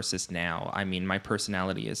did versus now, I mean, my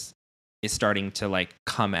personality is starting to like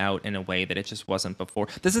come out in a way that it just wasn't before.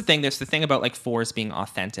 This is the thing. There's the thing about like 4s being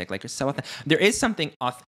authentic. Like it's so there's something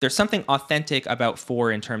authentic about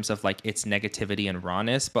 4 in terms of like its negativity and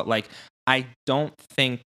rawness, but like I don't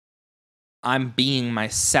think I'm being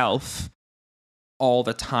myself all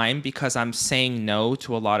the time because I'm saying no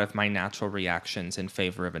to a lot of my natural reactions in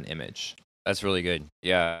favor of an image. That's really good.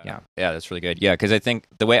 Yeah, that's really good. Yeah, because I think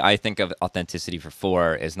the way I think of authenticity for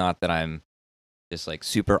 4 is not that I'm just like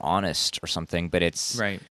super honest or something, but it's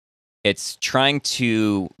it's trying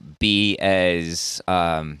to be as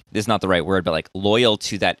this is not the right word, but like loyal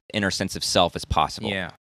to that inner sense of self as possible.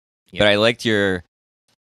 Yeah. But I liked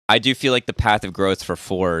I do feel like the path of growth for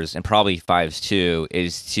 4s and probably 5s too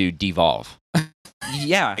is to devolve.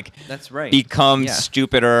 Yeah, like, that's right. Become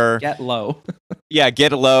stupider. Get low.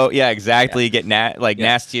 Get low. Yeah, exactly. Get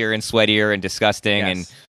nastier and sweatier and disgusting.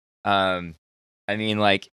 Yes. And I mean,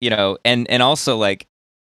 like, and also like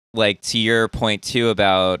to your point too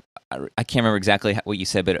about, I can't remember exactly what you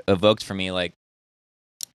said, but it evoked for me like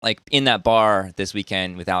in that bar this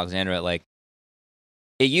weekend with Alexandra, like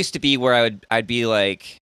it used to be where I'd be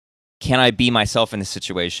like, can I be myself in this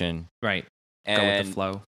situation? Right. And, go with the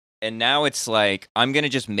flow. And now it's like, I'm going to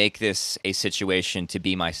just make this a situation to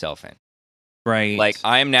be myself in. Right. Like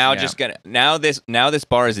I'm now just going to, now this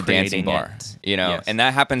bar is a dancing bar, Yes. and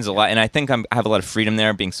that happens a lot. And I think I have a lot of freedom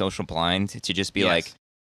there being social blind to just be like,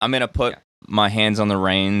 I'm going to put my hands on the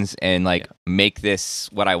reins and like make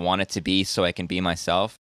this what I want it to be so I can be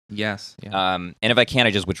myself. Yes. Yeah. And if I can't,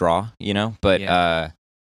 I just withdraw, but,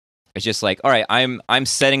 it's just like, all right, I'm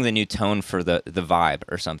setting the new tone for the vibe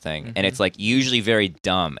or something. And it's like usually very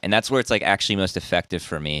dumb. And that's where it's like actually most effective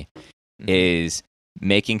for me is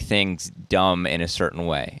making things dumb in a certain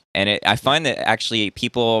way. And I find that actually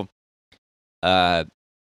people,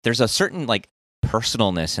 there's a certain like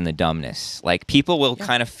personalness in the dumbness. Like people will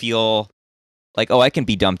kind of feel like, oh, I can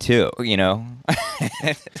be dumb too,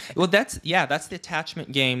 Well, that's the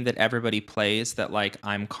attachment game that everybody plays that like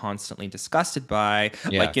I'm constantly disgusted by.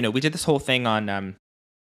 Like, we did this whole thing on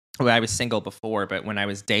when I was single before, but when I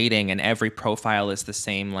was dating and every profile is the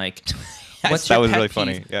same, like what's that your was pet really peeve?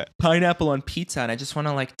 funny. Yeah. Pineapple on pizza, and I just want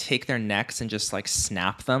to like take their necks and just like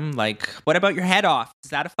snap them. Like, what about your head off?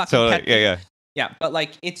 Is that a fucking pet peeve? Yeah, but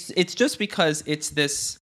like it's just because it's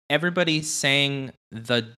this everybody's saying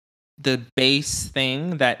the the base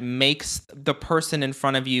thing that makes the person in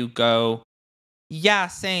front of you go, yeah,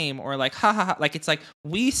 same, or like, ha ha ha. Like, it's like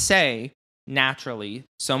we say naturally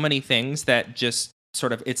so many things that just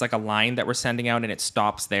sort of, it's like a line that we're sending out and it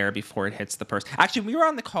stops there before it hits the person. Actually, we were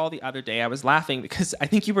on the call the other day. I was laughing because I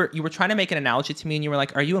think you were trying to make an analogy to me and you were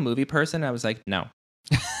like, are you a movie person? And I was like, no.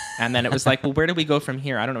 And then it was like, well, where do we go from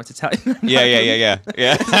here? I don't know what to tell you. Yeah.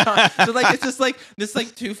 So like, it's just like this,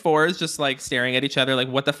 like two fours just like staring at each other. Like,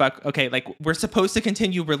 what the fuck? Okay. Like, we're supposed to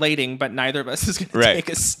continue relating, but neither of us is going to take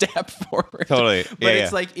a step forward. Totally. But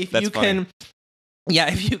it's like, if That's you funny.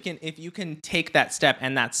 if you can take that step,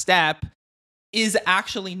 and that step is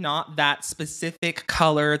actually not that specific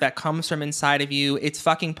color that comes from inside of you. It's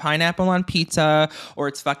fucking pineapple on pizza, or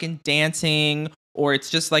it's fucking dancing, or it's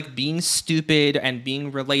just like being stupid and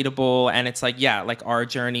being relatable. And it's like, yeah, like our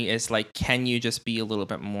journey is like, can you just be a little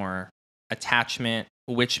bit more attachment,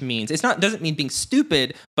 which means doesn't mean being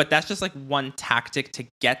stupid, but that's just like one tactic to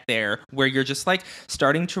get there, where you're just like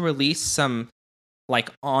starting to release some like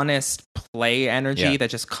honest play energy that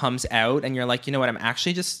just comes out. And you're like, you know what? I'm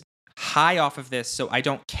actually just high off of this, so I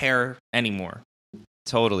don't care anymore.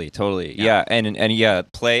 Totally. Yeah, and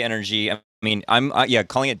play energy. I mean, I'm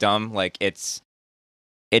calling it dumb. Like it's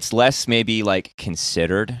less maybe like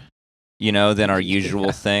considered, than our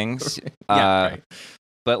usual things. Right.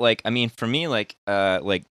 But like, I mean, for me, like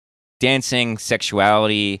dancing,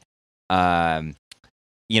 sexuality, like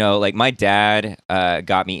my dad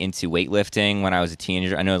got me into weightlifting when I was a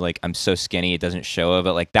teenager. I know, like, I'm so skinny it doesn't show it,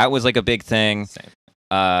 but like that was like a big thing. Same.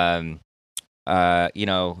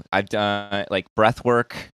 I've done like breath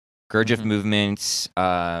work, Gurdjieff movements,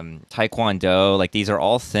 Taekwondo. Like, these are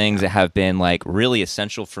all things that have been like really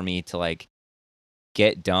essential for me to like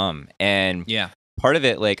get dumb. And part of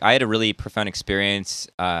it, like, I had a really profound experience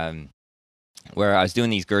where I was doing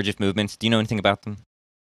these Gurdjieff movements. Do you know anything about them?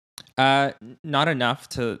 Not enough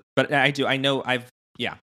to, but I do. I know a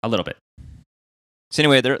little bit. So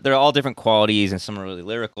anyway, they're all different qualities, and some are really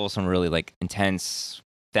lyrical, some are really like intense,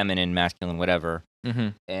 feminine, masculine, whatever.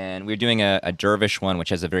 And we were doing a dervish one, which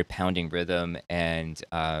has a very pounding rhythm. And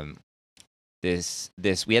we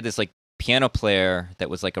had this like piano player that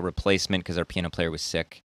was like a replacement because our piano player was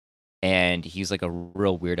sick, and he's like a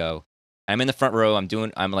real weirdo. I'm in the front row.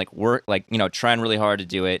 I'm like trying really hard to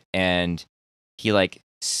do it, and he like,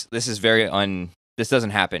 this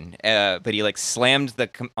doesn't happen. But he like slammed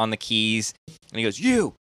on the keys, and he goes,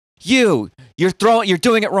 you're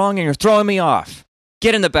doing it wrong, and you're throwing me off.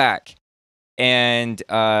 Get in the back. And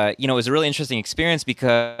it was a really interesting experience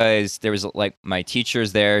because there was like my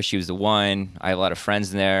teacher's there. She was the one. I have a lot of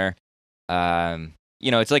friends in there.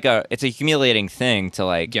 It's a humiliating thing to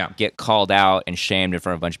like get called out and shamed in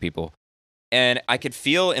front of a bunch of people. And I could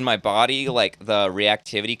feel in my body like the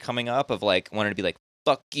reactivity coming up of like wanting to be like,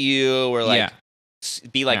 fuck you, or like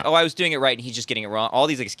be like, oh, I was doing it right and he's just getting it wrong. All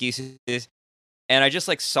these excuses. And I just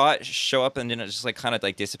like saw it show up, and then it just like kind of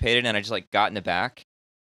like dissipated, and I just like got in the back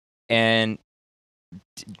and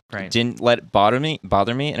didn't let it bother me.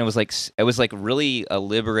 And it was like really a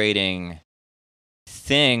liberating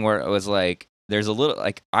thing where it was like, there's a little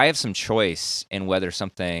like, I have some choice in whether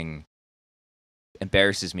something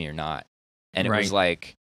embarrasses me or not. And it was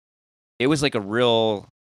like a real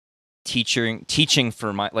teaching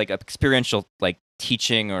for my, like, experiential like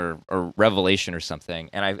teaching or revelation or something.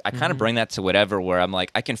 And I kind of bring that to whatever, where I'm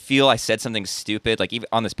like, I can feel I said something stupid, like even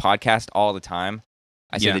on this podcast all the time.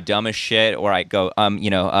 I say the dumbest shit, or I go, and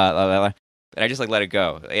I just like let it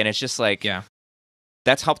go. And it's just like,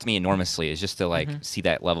 that's helped me enormously, is just to like see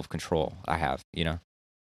that level of control I have, and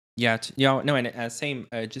same,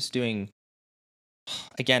 just doing,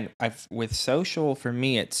 again, with social, for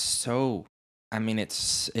me, it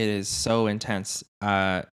is so intense.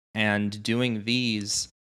 And doing these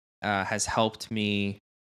has helped me.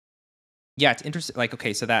 Yeah, it's interesting. Like,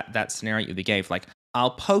 okay, so that scenario you gave, like,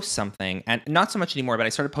 I'll post something, and not so much anymore, but I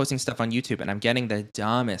started posting stuff on YouTube, and I'm getting the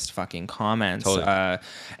dumbest fucking comments. Totally.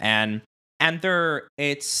 And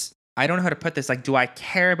I don't know how to put this. Like, do I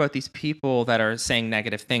care about these people that are saying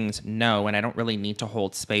negative things? No, and I don't really need to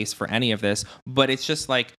hold space for any of this. But it's just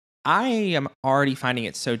like, I am already finding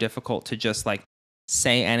it so difficult to just like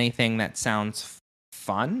say anything that sounds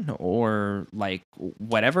fun or like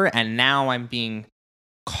whatever, and now I'm being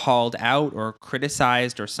called out or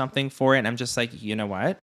criticized or something for it, and I'm just like, you know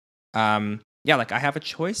what, like, I have a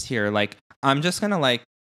choice here. Like, I'm just gonna like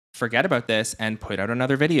forget about this and put out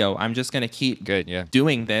another video. I'm just gonna keep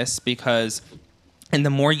doing this, because, and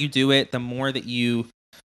the more you do it, the more that you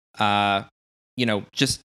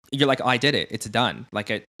just, you're like, oh, I did it, it's done.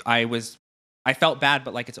 Like, I was I felt bad,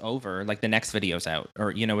 but like it's over. Like the next video's out,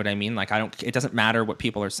 or you know what I mean? Like it doesn't matter what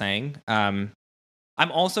people are saying. I'm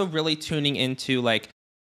also really tuning into like,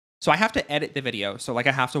 so I have to edit the video. So like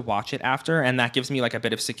I have to watch it after, and that gives me like a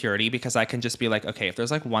bit of security because I can just be like, okay, if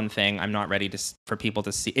there's like one thing I'm not ready for people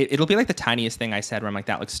to see, it'll be like the tiniest thing I said where I'm like,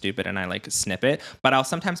 that looks stupid, and I like snip it. But I'll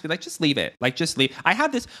sometimes be like, just leave it. Like just leave.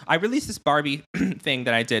 I released this Barbie thing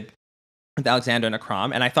that I did with Alexandra and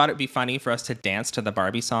Akram, and I thought it'd be funny for us to dance to the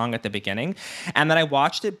Barbie song at the beginning. And then I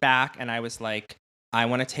watched it back and I was like, I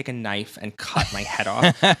want to take a knife and cut my head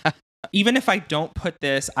off. Even if I don't put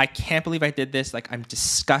this, I can't believe I did this. Like, I'm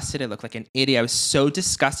disgusted. I look like an idiot. I was so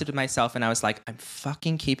disgusted with myself, and I was like, I'm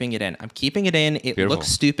fucking keeping it in. I'm keeping it in. It Beautiful. looks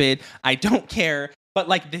stupid. I don't care. But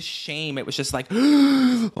like this shame, it was just like,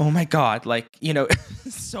 oh my God, like, you know,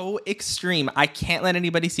 so extreme. I can't let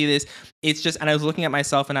anybody see this. It's just, and I was looking at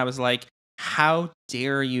myself and I was like, how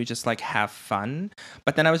dare you just like have fun?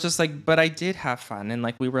 But then I was just like, but I did have fun, and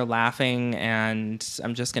like we were laughing, and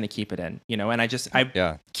I'm just gonna keep it in, you know. And I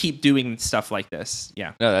keep doing stuff like this.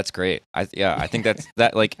 Yeah. No, that's great. I think that's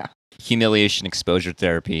that like humiliation exposure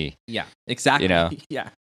therapy. Yeah. Exactly. You know. Yeah.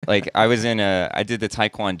 Like I did the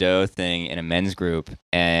Taekwondo thing in a men's group,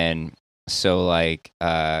 and so like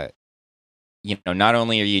you know, not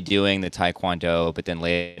only are you doing the Taekwondo, but then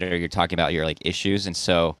later you're talking about your like issues, and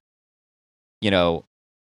so, you know,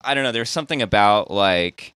 I don't know, there's something about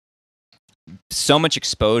like so much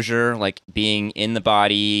exposure, like being in the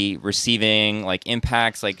body, receiving like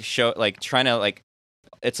impacts, like trying to like,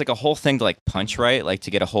 it's like a whole thing to like punch right, like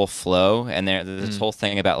to get a whole flow. And there's this whole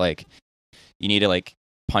thing about like, you need to like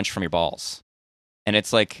punch from your balls. And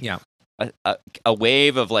it's like a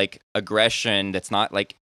wave of like aggression that's not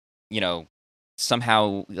like, you know,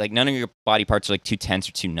 somehow like none of your body parts are like too tense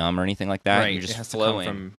or too numb or anything like that. Right. You're just it has flowing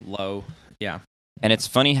to come from low. Yeah. And it's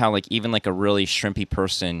funny how like even like a really shrimpy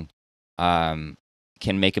person can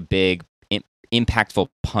make a big impactful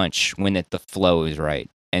punch when the flow is right.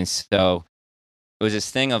 And so it was this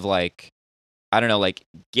thing of like, I don't know, like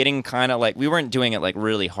getting kind of like, we weren't doing it like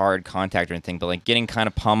really hard contact or anything, but like getting kind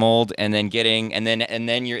of pummeled, and then and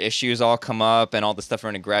then your issues all come up and all the stuff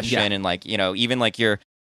around aggression. And like, you know, even like you're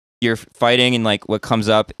fighting, and like what comes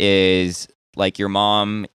up is like your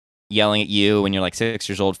mom yelling at you when you're like 6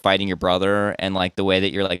 years old, fighting your brother, and like the way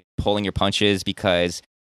that you're like pulling your punches because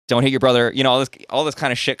don't hit your brother, you know, all this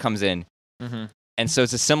kind of shit comes in. And so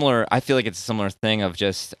it's I feel like it's a similar thing of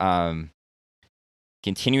just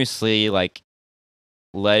continuously like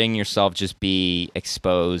letting yourself just be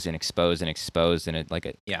exposed in a like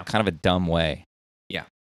a kind of a dumb way. Yeah.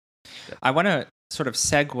 I want to sort of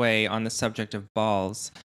segue on the subject of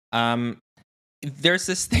balls. There's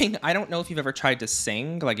this thing, I don't know if you've ever tried to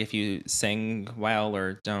sing, like if you sing well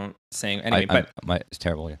or don't sing. Anyway, it's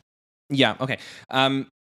terrible. Yeah. Yeah. Okay.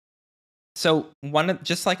 So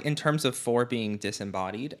just like in terms of being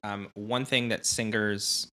disembodied, one thing that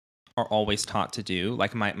singers are always taught to do,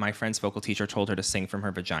 like my friend's vocal teacher told her to sing from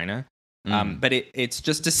her vagina. But it's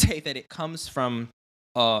just to say that it comes from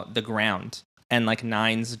the ground. And like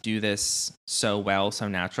nines do this so well, so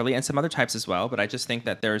naturally, and some other types as well. But I just think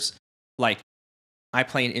that there's like, I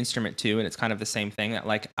play an instrument too, and it's kind of the same thing that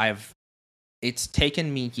like it's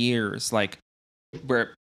taken me years, like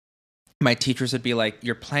where my teachers would be like,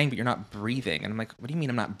 you're playing, but you're not breathing. And I'm like, what do you mean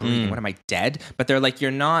I'm not breathing? What, am I dead? But they're like,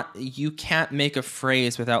 you can't make a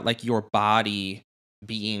phrase without like your body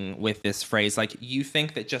being with this phrase. Like you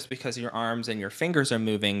think that just because your arms and your fingers are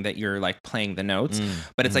moving that you're like playing the notes,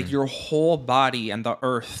 but it's like your whole body and the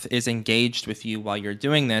earth is engaged with you while you're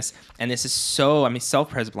doing this. And this is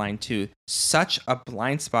self-pres blind too, such a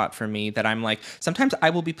blind spot for me that I'm like, sometimes I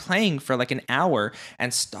will be playing for like an hour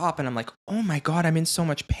and stop, and I'm like, oh my God, I'm in so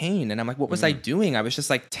much pain. And I'm like, what was I doing? I was just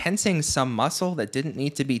like tensing some muscle that didn't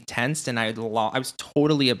need to be tensed, and I was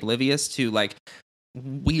totally oblivious to like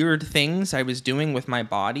weird things I was doing with my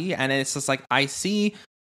body. And it's just like, I see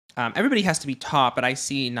everybody has to be taught, but I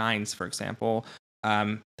see nines, for example.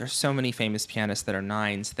 There's so many famous pianists that are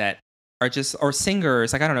nines that are just, or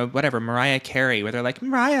singers, like I don't know, whatever, Mariah Carey, where they're like,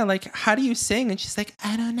 Mariah, like how do you sing? And she's like,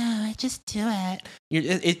 I don't know, I just do it.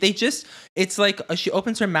 It's like she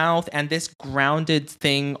opens her mouth and this grounded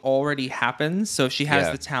thing already happens. So if she has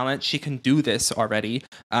the talent, she can do this already.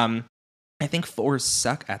 I think fours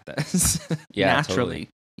suck at this. Naturally. Totally.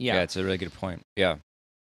 Yeah, it's a really good point. Yeah,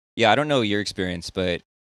 I don't know your experience, but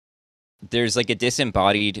there's like a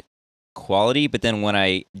disembodied quality. But then when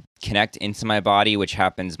I connect into my body, which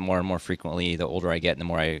happens more and more frequently, the older I get, and the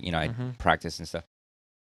more I practice and stuff.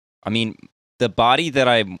 I mean, the body that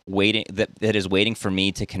I'm waiting that is waiting for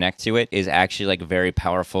me to connect to it is actually like very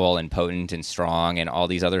powerful and potent and strong and all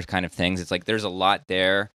these other kind of things. It's like there's a lot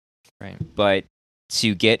there. Right. But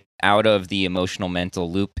to get out of the emotional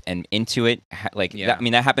mental loop and into it, like Yeah. that, I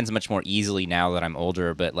mean, that happens much more easily now that I'm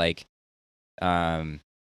older. But like,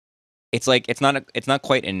 it's like it's not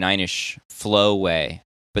quite a nine-ish flow way,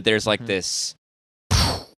 but there's like this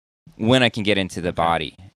when I can get into the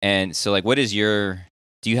body. And so, like,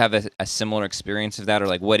 do you have a similar experience of that, or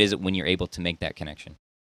like, what is it when you're able to make that connection?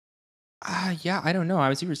 Yeah, I don't know. I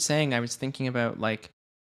was thinking about like,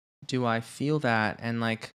 do I feel that? And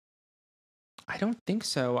like, I don't think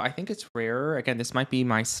so. I think it's rarer. Again, this might be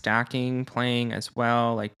my stacking playing as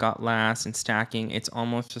well, like gut last and stacking. It's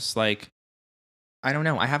almost just like, I don't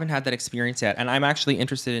know. I haven't had that experience yet. And I'm actually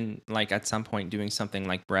interested in like at some point doing something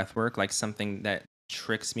like breath work, like something that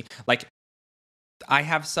tricks me. Like I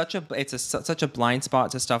have such a blind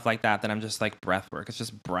spot to stuff like that I'm just like breath work. It's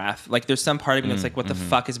just breath. Like there's some part of me that's like, what the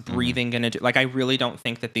fuck is breathing gonna do? Like I really don't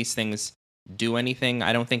think that these things do anything.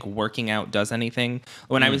 I don't think working out does anything.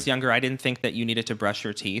 When I was younger, I didn't think that you needed to brush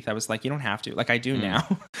your teeth. I was like, you don't have to. Like I do now.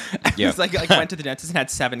 I was like went to the dentist and had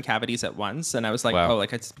 7 cavities at once, and I was like, wow. oh,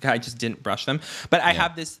 like I just didn't brush them. But I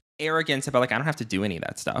have this arrogance about like I don't have to do any of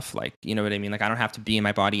that stuff. Like you know what I mean? Like I don't have to be in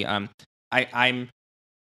my body. I'm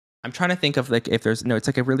trying to think of like if there's it's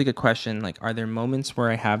like a really good question. Like, are there moments where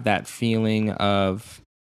I have that feeling of,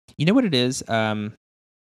 you know what it is?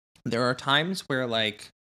 There are times where like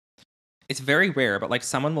it's very rare, but like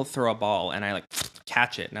someone will throw a ball and I like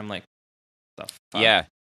catch it and I'm like, the fuck? Yeah,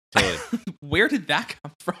 totally. Where did that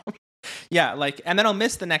come from? Yeah, like, and then I'll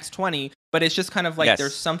miss the next 20, but it's just kind of like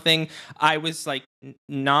there's something I was like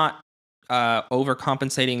not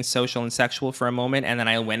overcompensating social and sexual for a moment, and then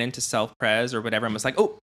I went into self-pres or whatever and was like,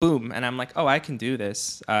 oh, boom, and I'm like, oh, I can do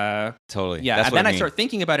this. Totally. Yeah, That's and what then I start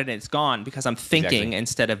thinking about it and it's gone because I'm thinking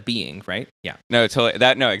instead of being, right? Yeah. No, totally.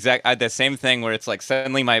 Exactly. I had the same thing where it's like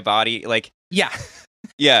suddenly my body, like, yeah.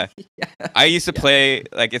 Yeah. I used to play,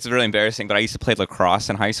 like, it's really embarrassing, but I used to play lacrosse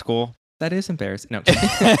in high school. That is embarrassing. No.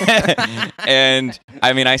 And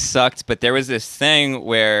I mean, I sucked, but there was this thing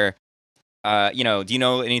where, do you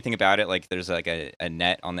know anything about it? Like, there's like a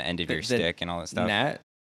net on the end of your stick and all that stuff. Net?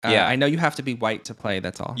 Yeah. I know you have to be white to play.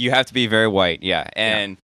 That's all. You have to be very white. Yeah.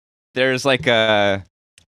 And there's like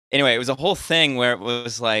anyway, it was a whole thing where it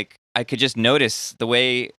was like, I could just notice the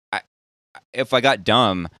way if I got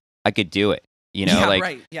dumb, I could do it. You know, like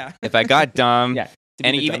right. Yeah. if I got dumb, to be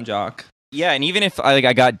and the even dumb jock. Yeah, and even if I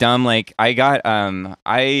got dumb, like I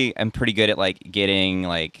am pretty good at like getting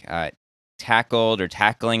like tackled or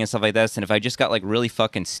tackling and stuff like this. And if I just got like really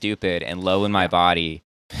fucking stupid and low in my body,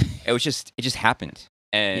 it just happened.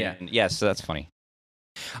 And so that's funny.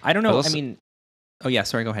 I don't know. I mean, oh yeah,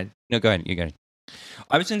 sorry, go ahead. No, go ahead. You go ahead.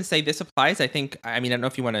 I was going to say this applies, I think, I mean, I don't know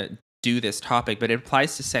if you want to do this topic, but it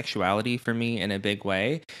applies to sexuality for me in a big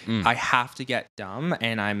way. I have to get dumb,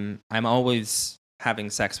 and I'm always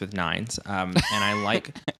having sex with 9s, and I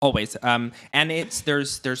like always, and it's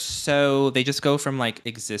there's so they just go from like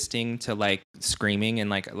existing to like screaming in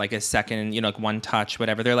like a second, like one touch,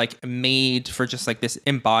 whatever. They're like made for just like this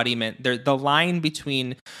embodiment. The line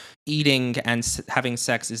between eating and having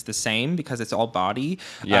sex is the same because it's all body.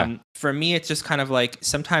 For me, it's just kind of like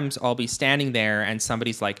sometimes I'll be standing there and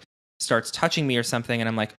somebody's like starts touching me or something, and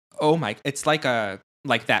I'm like, oh my, it's like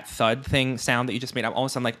that thud sound that you just made. I'm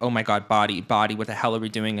almost, I'm like, oh my God, body, what the hell are we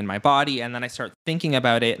doing in my body? And then I start thinking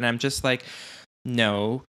about it and I'm just like,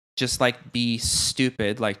 no, just like be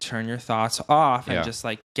stupid, like turn your thoughts off and just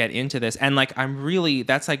like get into this. And like,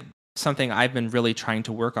 that's like something I've been really trying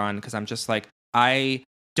to work on, because I'm just like, I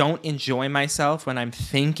don't enjoy myself when I'm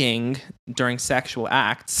thinking during sexual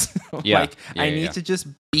acts. I need to just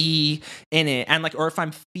be in it. And like, or if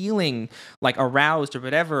I'm feeling like aroused or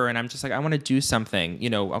whatever, and I'm just like, I want to do something,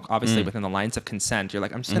 obviously within the lines of consent, you're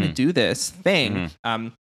like, I'm just going to do this thing.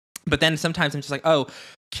 But then sometimes I'm just like, oh,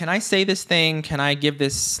 can I say this thing? Can I give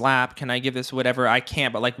this slap? Can I give this whatever? I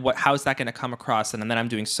can't, but like, how's that going to come across? And then I'm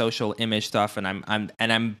doing social image stuff, and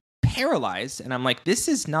I'm paralyzed, and I'm like, this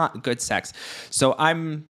is not good sex. So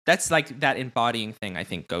that's like that embodying thing, I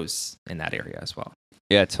think, goes in that area as well.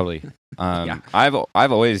 Yeah, totally. I've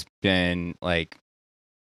always been like,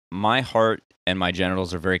 my heart and my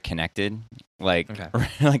genitals are very connected, like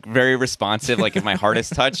like very responsive. Like if my heart is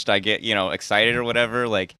touched, I get excited or whatever.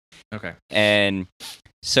 Like and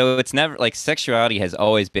so it's never like, sexuality has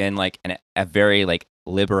always been like a very like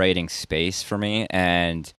liberating space for me,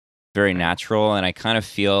 and very natural. And I kind of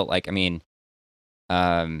feel like, I mean,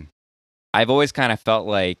 I've always kind of felt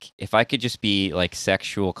like if I could just be like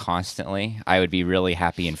sexual constantly, I would be really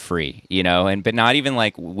happy and free, but not even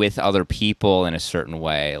like with other people in a certain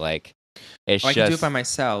way. Like It's I just can do it by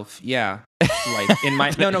myself. Yeah. Like in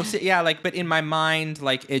my but in my mind,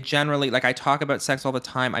 like it generally, like I talk about sex all the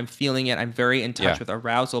time. I'm feeling it. I'm very in touch with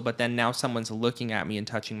arousal, but then now someone's looking at me and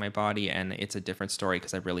touching my body, and it's a different story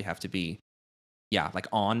because I really have to be, like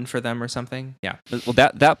on for them or something. Yeah. Well,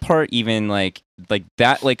 that part, even like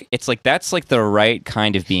that, like it's like that's like the right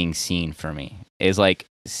kind of being seen for me, is like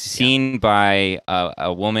seen by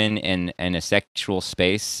a woman in a sexual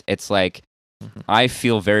space. It's like I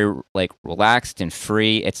feel very like relaxed and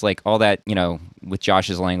free. It's like all that, with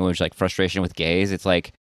Josh's language, like frustration with gays. It's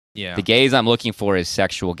like the gaze I'm looking for is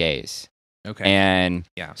sexual gaze. Okay. And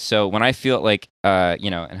so when I feel like,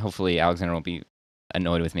 and hopefully Alexander won't be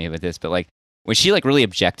annoyed with me with this, but like when she like really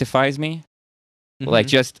objectifies me, like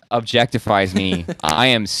just objectifies me, I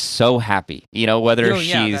am so happy. Whether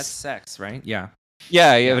she's that's sex, right? Yeah.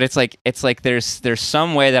 Yeah, but it's like there's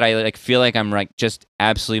some way that I like feel like I'm like just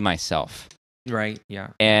absolutely myself. Right. Yeah.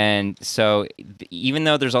 And so even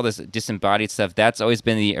though there's all this disembodied stuff, that's always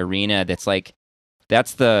been the arena that's like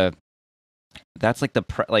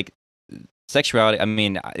sexuality. I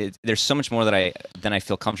mean, there's so much more than I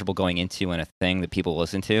feel comfortable going into in a thing that people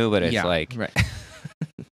listen to, but it's like right.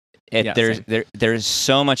 there's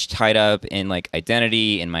so much tied up in like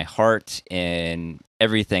identity in my heart and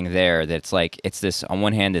everything there that's like it's this, on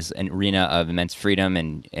one hand, this an arena of immense freedom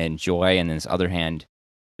and joy, and then this other hand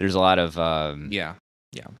there's a lot of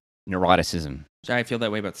neuroticism. I feel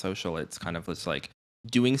that way about social. It's kind of just like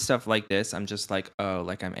doing stuff like this. I'm just like, oh,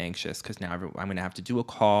 like I'm anxious because now I'm going to have to do a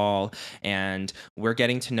call and we're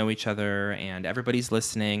getting to know each other and everybody's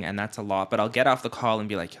listening, and that's a lot. But I'll get off the call and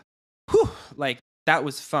be like, whew, like that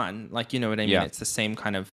was fun. Like, you know what I mean? Yeah. It's the same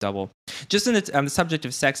kind of double. Just in the subject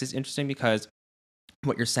of sex is interesting because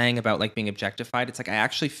what you're saying about like being objectified, it's like I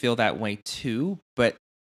actually feel that way too, but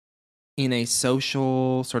in a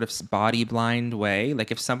social sort of body blind way.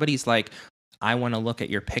 Like if somebody's like, I want to look at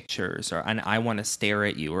your pictures, and I want to stare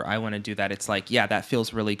at you, or I want to do that, it's like, yeah, that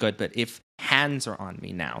feels really good. But if hands are on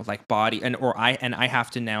me now, like body, and I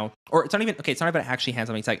have to now, or it's not even, okay, it's not about actually hands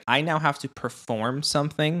on me. It's like, I now have to perform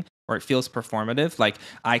something, or it feels performative. Like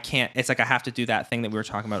I can't, it's like I have to do that thing that we were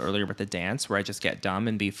talking about earlier with the dance where I just get dumb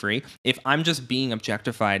and be free. If I'm just being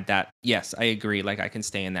objectified, that, yes, I agree. Like I can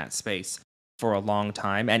stay in that space for a long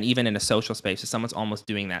time. And even in a social space, if someone's almost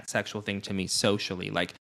doing that sexual thing to me socially,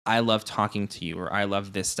 like I love talking to you, or I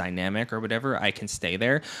love this dynamic or whatever, I can stay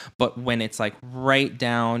there. But when it's like right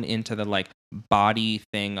down into the like body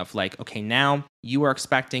thing of like, okay, now you are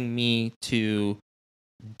expecting me to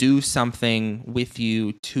do something with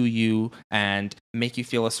you, to you, and make you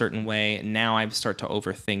feel a certain way. Now I start to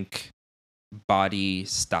overthink body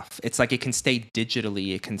stuff. It's like it can stay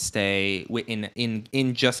digitally, it can stay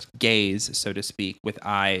in just gaze, so to speak, with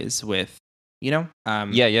eyes, with I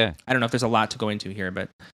don't know if there's a lot to go into here, but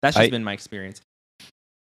that's just been my experience.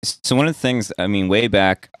 So one of the things, I mean, way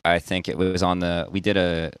back, I think it was we did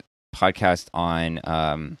a podcast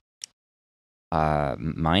on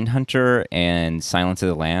Mindhunter and Silence of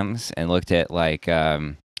the Lambs, and looked at like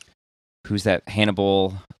who's that,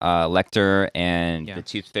 Hannibal Lecter and the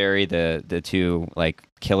Tooth Fairy, the two like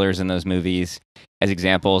killers in those movies, as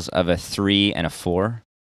examples of a 3 and a 4.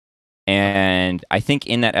 And I think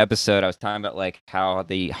in that episode I was talking about like how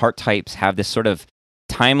the heart types have this sort of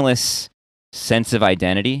timeless sense of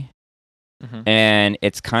identity. And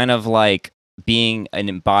it's kind of like being an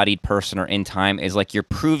embodied person or in time is like you're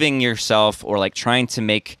proving yourself, or like trying to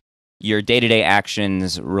make your day-to-day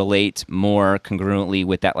actions relate more congruently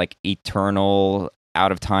with that like eternal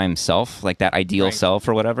out of time self, like that ideal self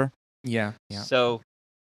or whatever. Yeah. So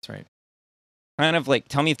that's right. Kind of like,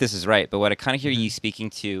 tell me if this is right, but what I kind of hear you speaking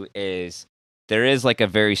to is there is like a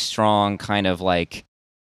very strong kind of like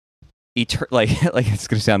like it's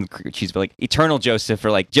gonna sound cheesy, but like eternal Joseph, or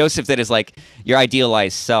like Joseph that is like your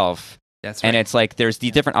idealized self. That's right. And it's like there's the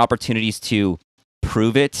different opportunities to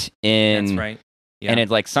prove it in. That's right. Yeah. And it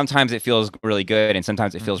like sometimes it feels really good, and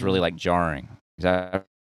sometimes it feels really like jarring. Is that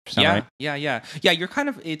right? Yeah. You're kind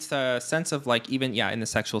of, it's a sense of like, even in the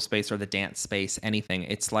sexual space or the dance space, anything.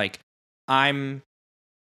 It's like I'm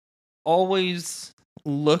always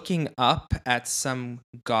looking up at some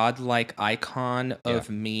godlike icon of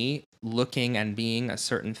me looking and being a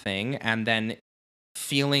certain thing, and then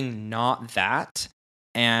feeling not that.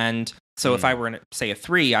 And so if I were in, say, a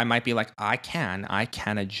 3, I might be like, I can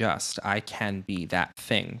adjust. I can be that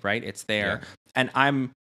thing, right? It's there. Yeah. And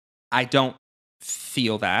I don't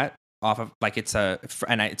feel that off of, like, it's a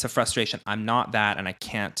frustration. I'm not that, and I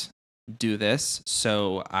can't do this.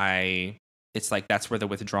 So it's like, that's where the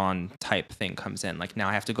withdrawn type thing comes in. Like, now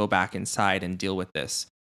I have to go back inside and deal with this.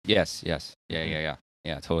 Yes.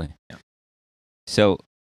 Yeah, totally. Yeah. So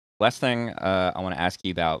last thing I want to ask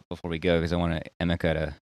you about before we go, because I want Emeka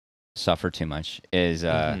to suffer too much, is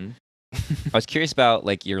Mhm. I was curious about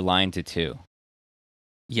like your line to two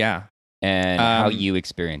Yeah. and how Um, you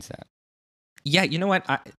experience that. Yeah, you know what?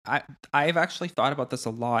 I've actually thought about this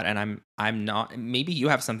a lot, and I'm not. Maybe you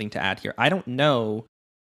have something to add here. I don't know.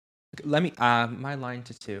 Let me my line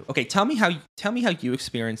to two. Okay, tell me how you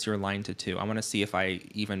experience your line to two. I want to see if I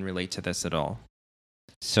even relate to this at all.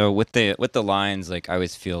 So with the lines, like I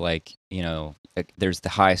always feel like, you know, like, there's the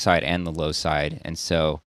high side and the low side, and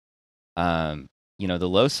so you know, the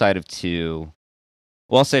low side of two.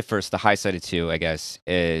 Well, I'll say first the high side of two, I guess,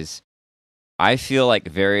 is I feel like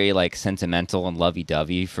very like sentimental and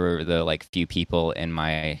lovey-dovey for the like few people in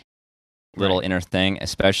my little Right. inner thing,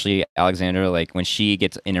 especially Alexandra. Like when she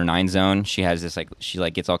gets in her 9 zone, she has this like she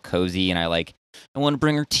like gets all cozy, and I want to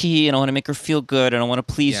bring her tea, and I want to make her feel good, and I want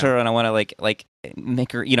to please Yeah. her, and I want to like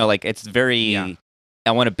make her, you know, like it's very. Yeah.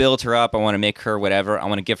 I want to build her up. I want to make her whatever. I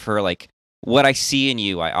want to give her like what I see in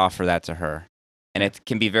you. I offer that to her, and Yeah. it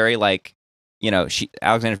can be very like, you know,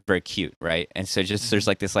 Alexandra's very cute, right? And so just there's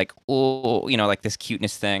like this like, oh, you know, like this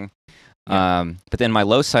cuteness thing. Yeah. But then my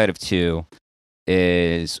low side of two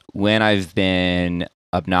is when I've been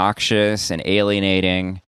obnoxious and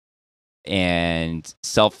alienating and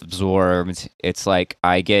self-absorbed. It's like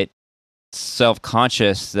I get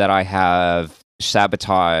self-conscious that I have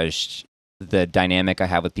sabotaged the dynamic I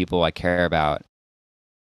have with people I care about.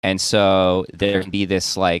 And so there can be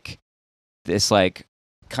this kind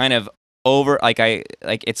of over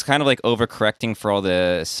it's kind of like overcorrecting for all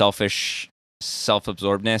the selfish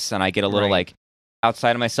self-absorbedness, and I get a little Right. like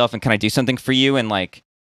outside of myself, and can I do something for you? And like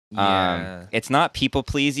Yeah. it's not people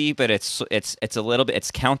pleasy, but it's a little bit,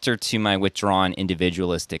 it's counter to my withdrawn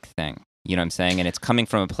individualistic thing. You know what I'm saying? And it's coming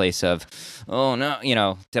from a place of, oh no, you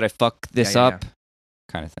know, did I fuck this Yeah, yeah, up?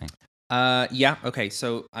 Kind of thing. Yeah. Okay.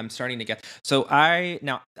 So I'm starting to get. So I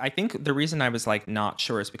think the reason I was like not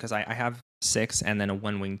sure is because I have 6 and then a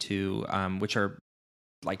 1 wing 2, which are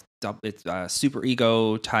like it's super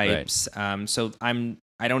ego types. So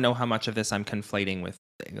I don't know how much of this I'm conflating with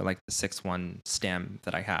like the 6-1 stem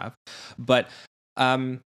that I have, but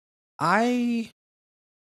I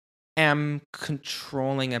am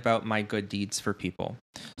controlling about my good deeds for people.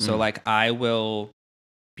 So like I will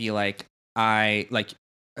be like I like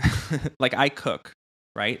like I cook,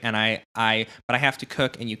 right? And but I have to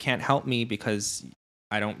cook and you can't help me because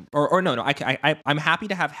I don't or no I'm happy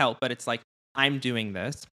to have help, but it's like I'm doing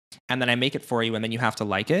this and then I make it for you and then you have to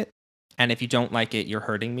like it. And if you don't like it, you're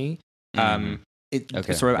hurting me.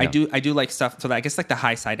 Okay, Sort of yeah. I do like stuff, so I guess like the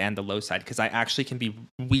high side and the low side, because I actually can be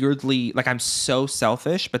weirdly like I'm so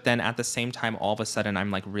selfish, but then at the same time all of a sudden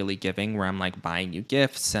I'm like really giving, where I'm like buying you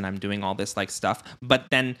gifts and I'm doing all this like stuff. But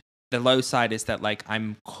then the low side is that like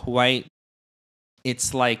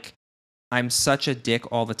it's like I'm such a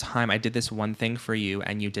dick all the time. I did this one thing for you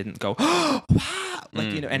and you didn't go, wow,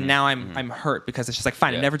 like, you know, and now I'm hurt because it's just like, fine,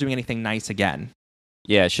 I'm Yeah. never doing anything nice again.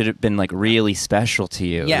 Yeah, it should have been like really special to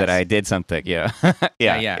you Yes. that I did something. Yeah.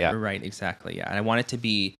 Yeah, right, exactly. Yeah. And I want it to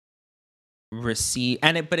be receive,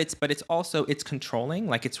 and but it's also it's controlling.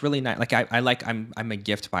 Like it's really nice. Like I'm a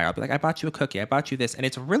gift buyer. I'll be like, I bought you a cookie, I bought you this, and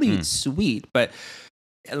it's really sweet. But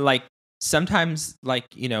like sometimes, like,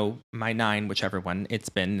 you know, my 9, whichever one it's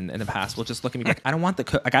been in the past, will just look at me like, I don't want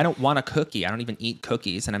like I don't want a cookie. I don't even eat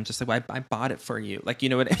cookies, and I'm just like, well, I bought it for you. Like, you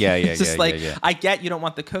know what? Yeah, It's just like yeah. I get you don't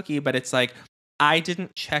want the cookie, but it's like I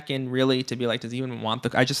didn't check in really to be like, does he even want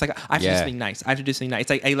the? I just like I have to do something nice. I have to do something nice.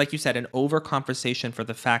 It's like you said, an over conversation for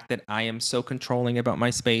the fact that I am so controlling about my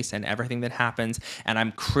space and everything that happens, and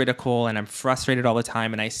I'm critical and I'm frustrated all the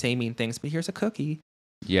time, and I say mean things. But here's a cookie.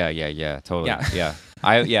 Yeah, totally. Yeah.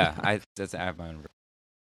 I have my own.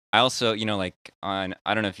 I also, you know, like I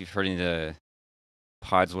don't know if you've heard any of the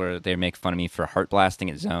pods where they make fun of me for heart blasting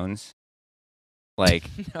at zones. Like,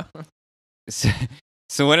 No.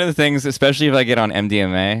 so one of the things, especially if I get on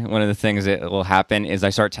MDMA, one of the things that will happen is I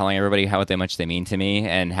start telling everybody how much they mean to me,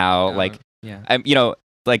 and how like, yeah. I'm, you know,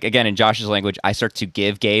 like again in Josh's language, I start to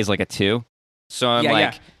give gaze like a 2. So I'm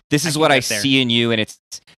like, this is what I see in you, and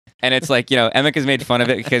it's like, you know, Emmett has made fun of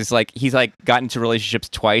it because like he's like gotten into relationships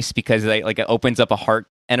twice because like it opens up a heart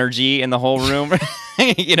energy in the whole room,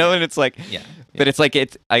 you know, and it's like, but it's like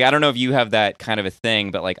I don't know if you have that kind of a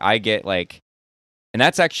thing, but like I get like, and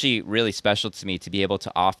that's actually really special to me to be able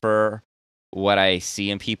to offer what I see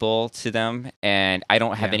in people to them, and I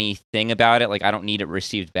don't have anything about it. Like I don't need it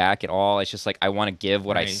received back at all. It's just like I want to give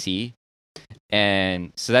what I see,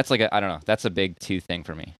 and so that's like I don't know. That's a big 2 thing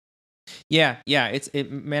for me. Yeah,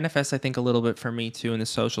 it manifests, I think, a little bit for me too in the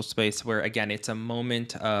social space, where again it's a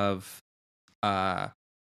moment of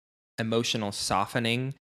emotional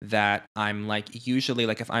softening that I'm like, usually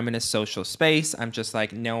like if I'm in a social space, I'm just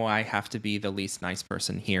like, no, I have to be the least nice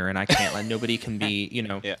person here, and I can't let nobody can be,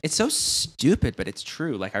 Yeah. It's so stupid, but it's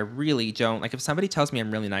true. Like I really don't like if somebody tells me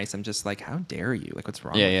I'm really nice, I'm just like, how dare you? Like what's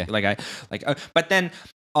wrong with you? But then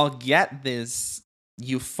I'll get this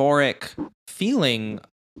euphoric feeling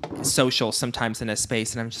social sometimes in a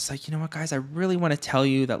space, and I'm just like, you know what, guys, I really want to tell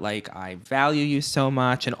you that like I value you so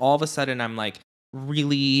much, and all of a sudden I'm like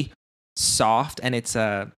really soft, and it's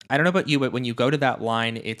I don't know about you, but when you go to that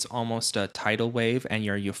line, it's almost a tidal wave, and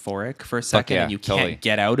you're euphoric for a second, yeah, and you totally. can't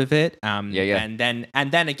get out of it. Yeah. And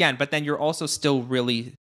then again, but then you're also still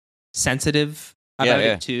really sensitive about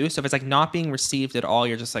it too. So if it's like not being received at all,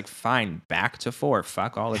 you're just like, fine, back to 4.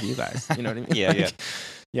 Fuck all of you guys. You know what I mean?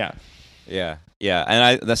 Yeah.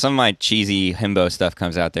 And some of my cheesy himbo stuff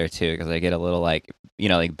comes out there too, because I get a little like,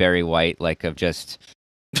 like Barry White, like of just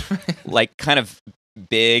like kind of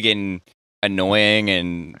big and annoying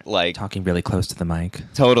and like talking really close to the mic.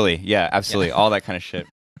 Totally. Yeah, absolutely. All that kind of shit.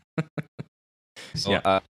 So,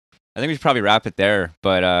 I think we should probably wrap it there,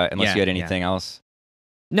 but unless you had anything else.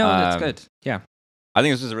 No, that's good. Yeah. I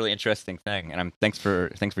think this was a really interesting thing, and thanks for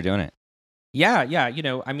doing it. Yeah.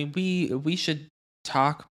 I mean, we should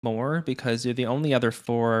talk more because you're the only other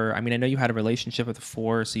 4. I mean, I know you had a relationship with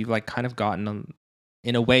 4, so you've like kind of gotten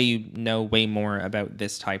in a way, you know way more about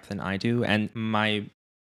this type than I do, and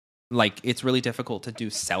it's really difficult to do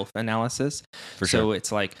self-analysis. For sure. So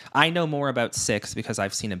it's like I know more about 6 because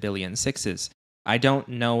I've seen a billion 6s. I don't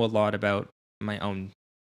know a lot about my own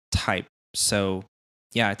type. So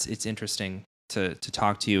yeah, it's interesting to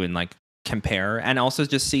talk to you and like compare, and also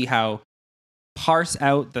just see how parse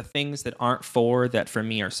out the things that aren't 4 that for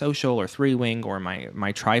me are social or 3-wing or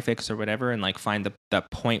my trifix or whatever, and like find the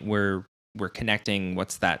point where we're connecting.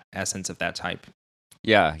 What's that essence of that type?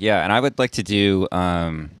 Yeah, and I would like to do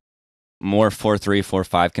more 4-3,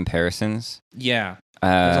 4-5 comparisons. Yeah,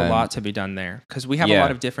 there's a lot to be done there because we have a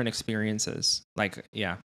lot of different experiences.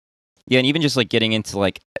 Yeah, and even just like getting into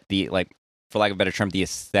like the for lack of a better term, the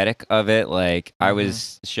aesthetic of it. Like I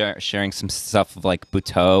was sharing some stuff of like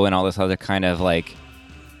Butoh and all this other kind of like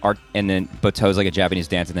art, and then Butoh is like a Japanese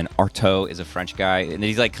dance, and then Arto is a French guy, and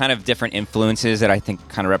these like kind of different influences that I think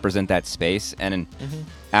kind of represent that space. And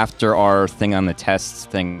after our thing on the tests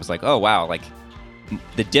thing was like, oh wow, like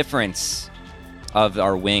the difference of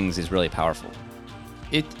our wings is really powerful.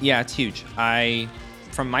 It's huge.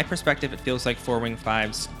 From my perspective, it feels like 4-wing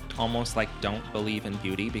 5s almost like don't believe in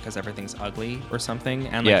beauty because everything's ugly or something,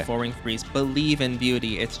 and like 4-wing 3s believe in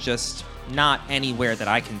beauty. It's just not anywhere that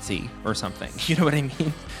I can see or something. You know what I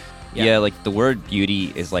mean? Yeah, like the word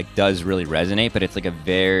beauty is like does really resonate, but it's like a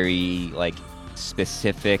very like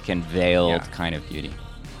specific and veiled kind of beauty.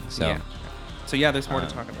 So there's more to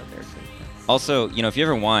talk about there too. Also, if you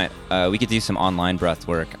ever want, we could do some online breath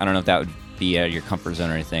work. I don't know if that would be out of your comfort zone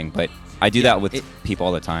or anything, but I do that with people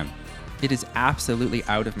all the time. It is absolutely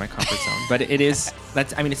out of my comfort zone, but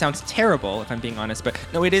it sounds terrible if I'm being honest, but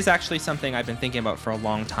no, it is actually something I've been thinking about for a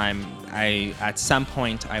long time. At some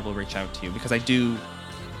point I will reach out to you because I do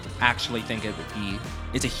actually think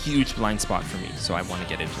it's a huge blind spot for me, so I want to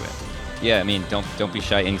get into it. Yeah, I mean, don't be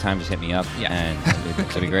shy anytime, just hit me up, and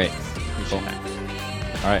it'll be great. Appreciate that.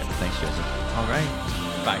 All right, thanks, Joseph. All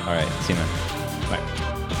right. Bye. All right, see you, man.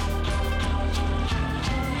 Bye.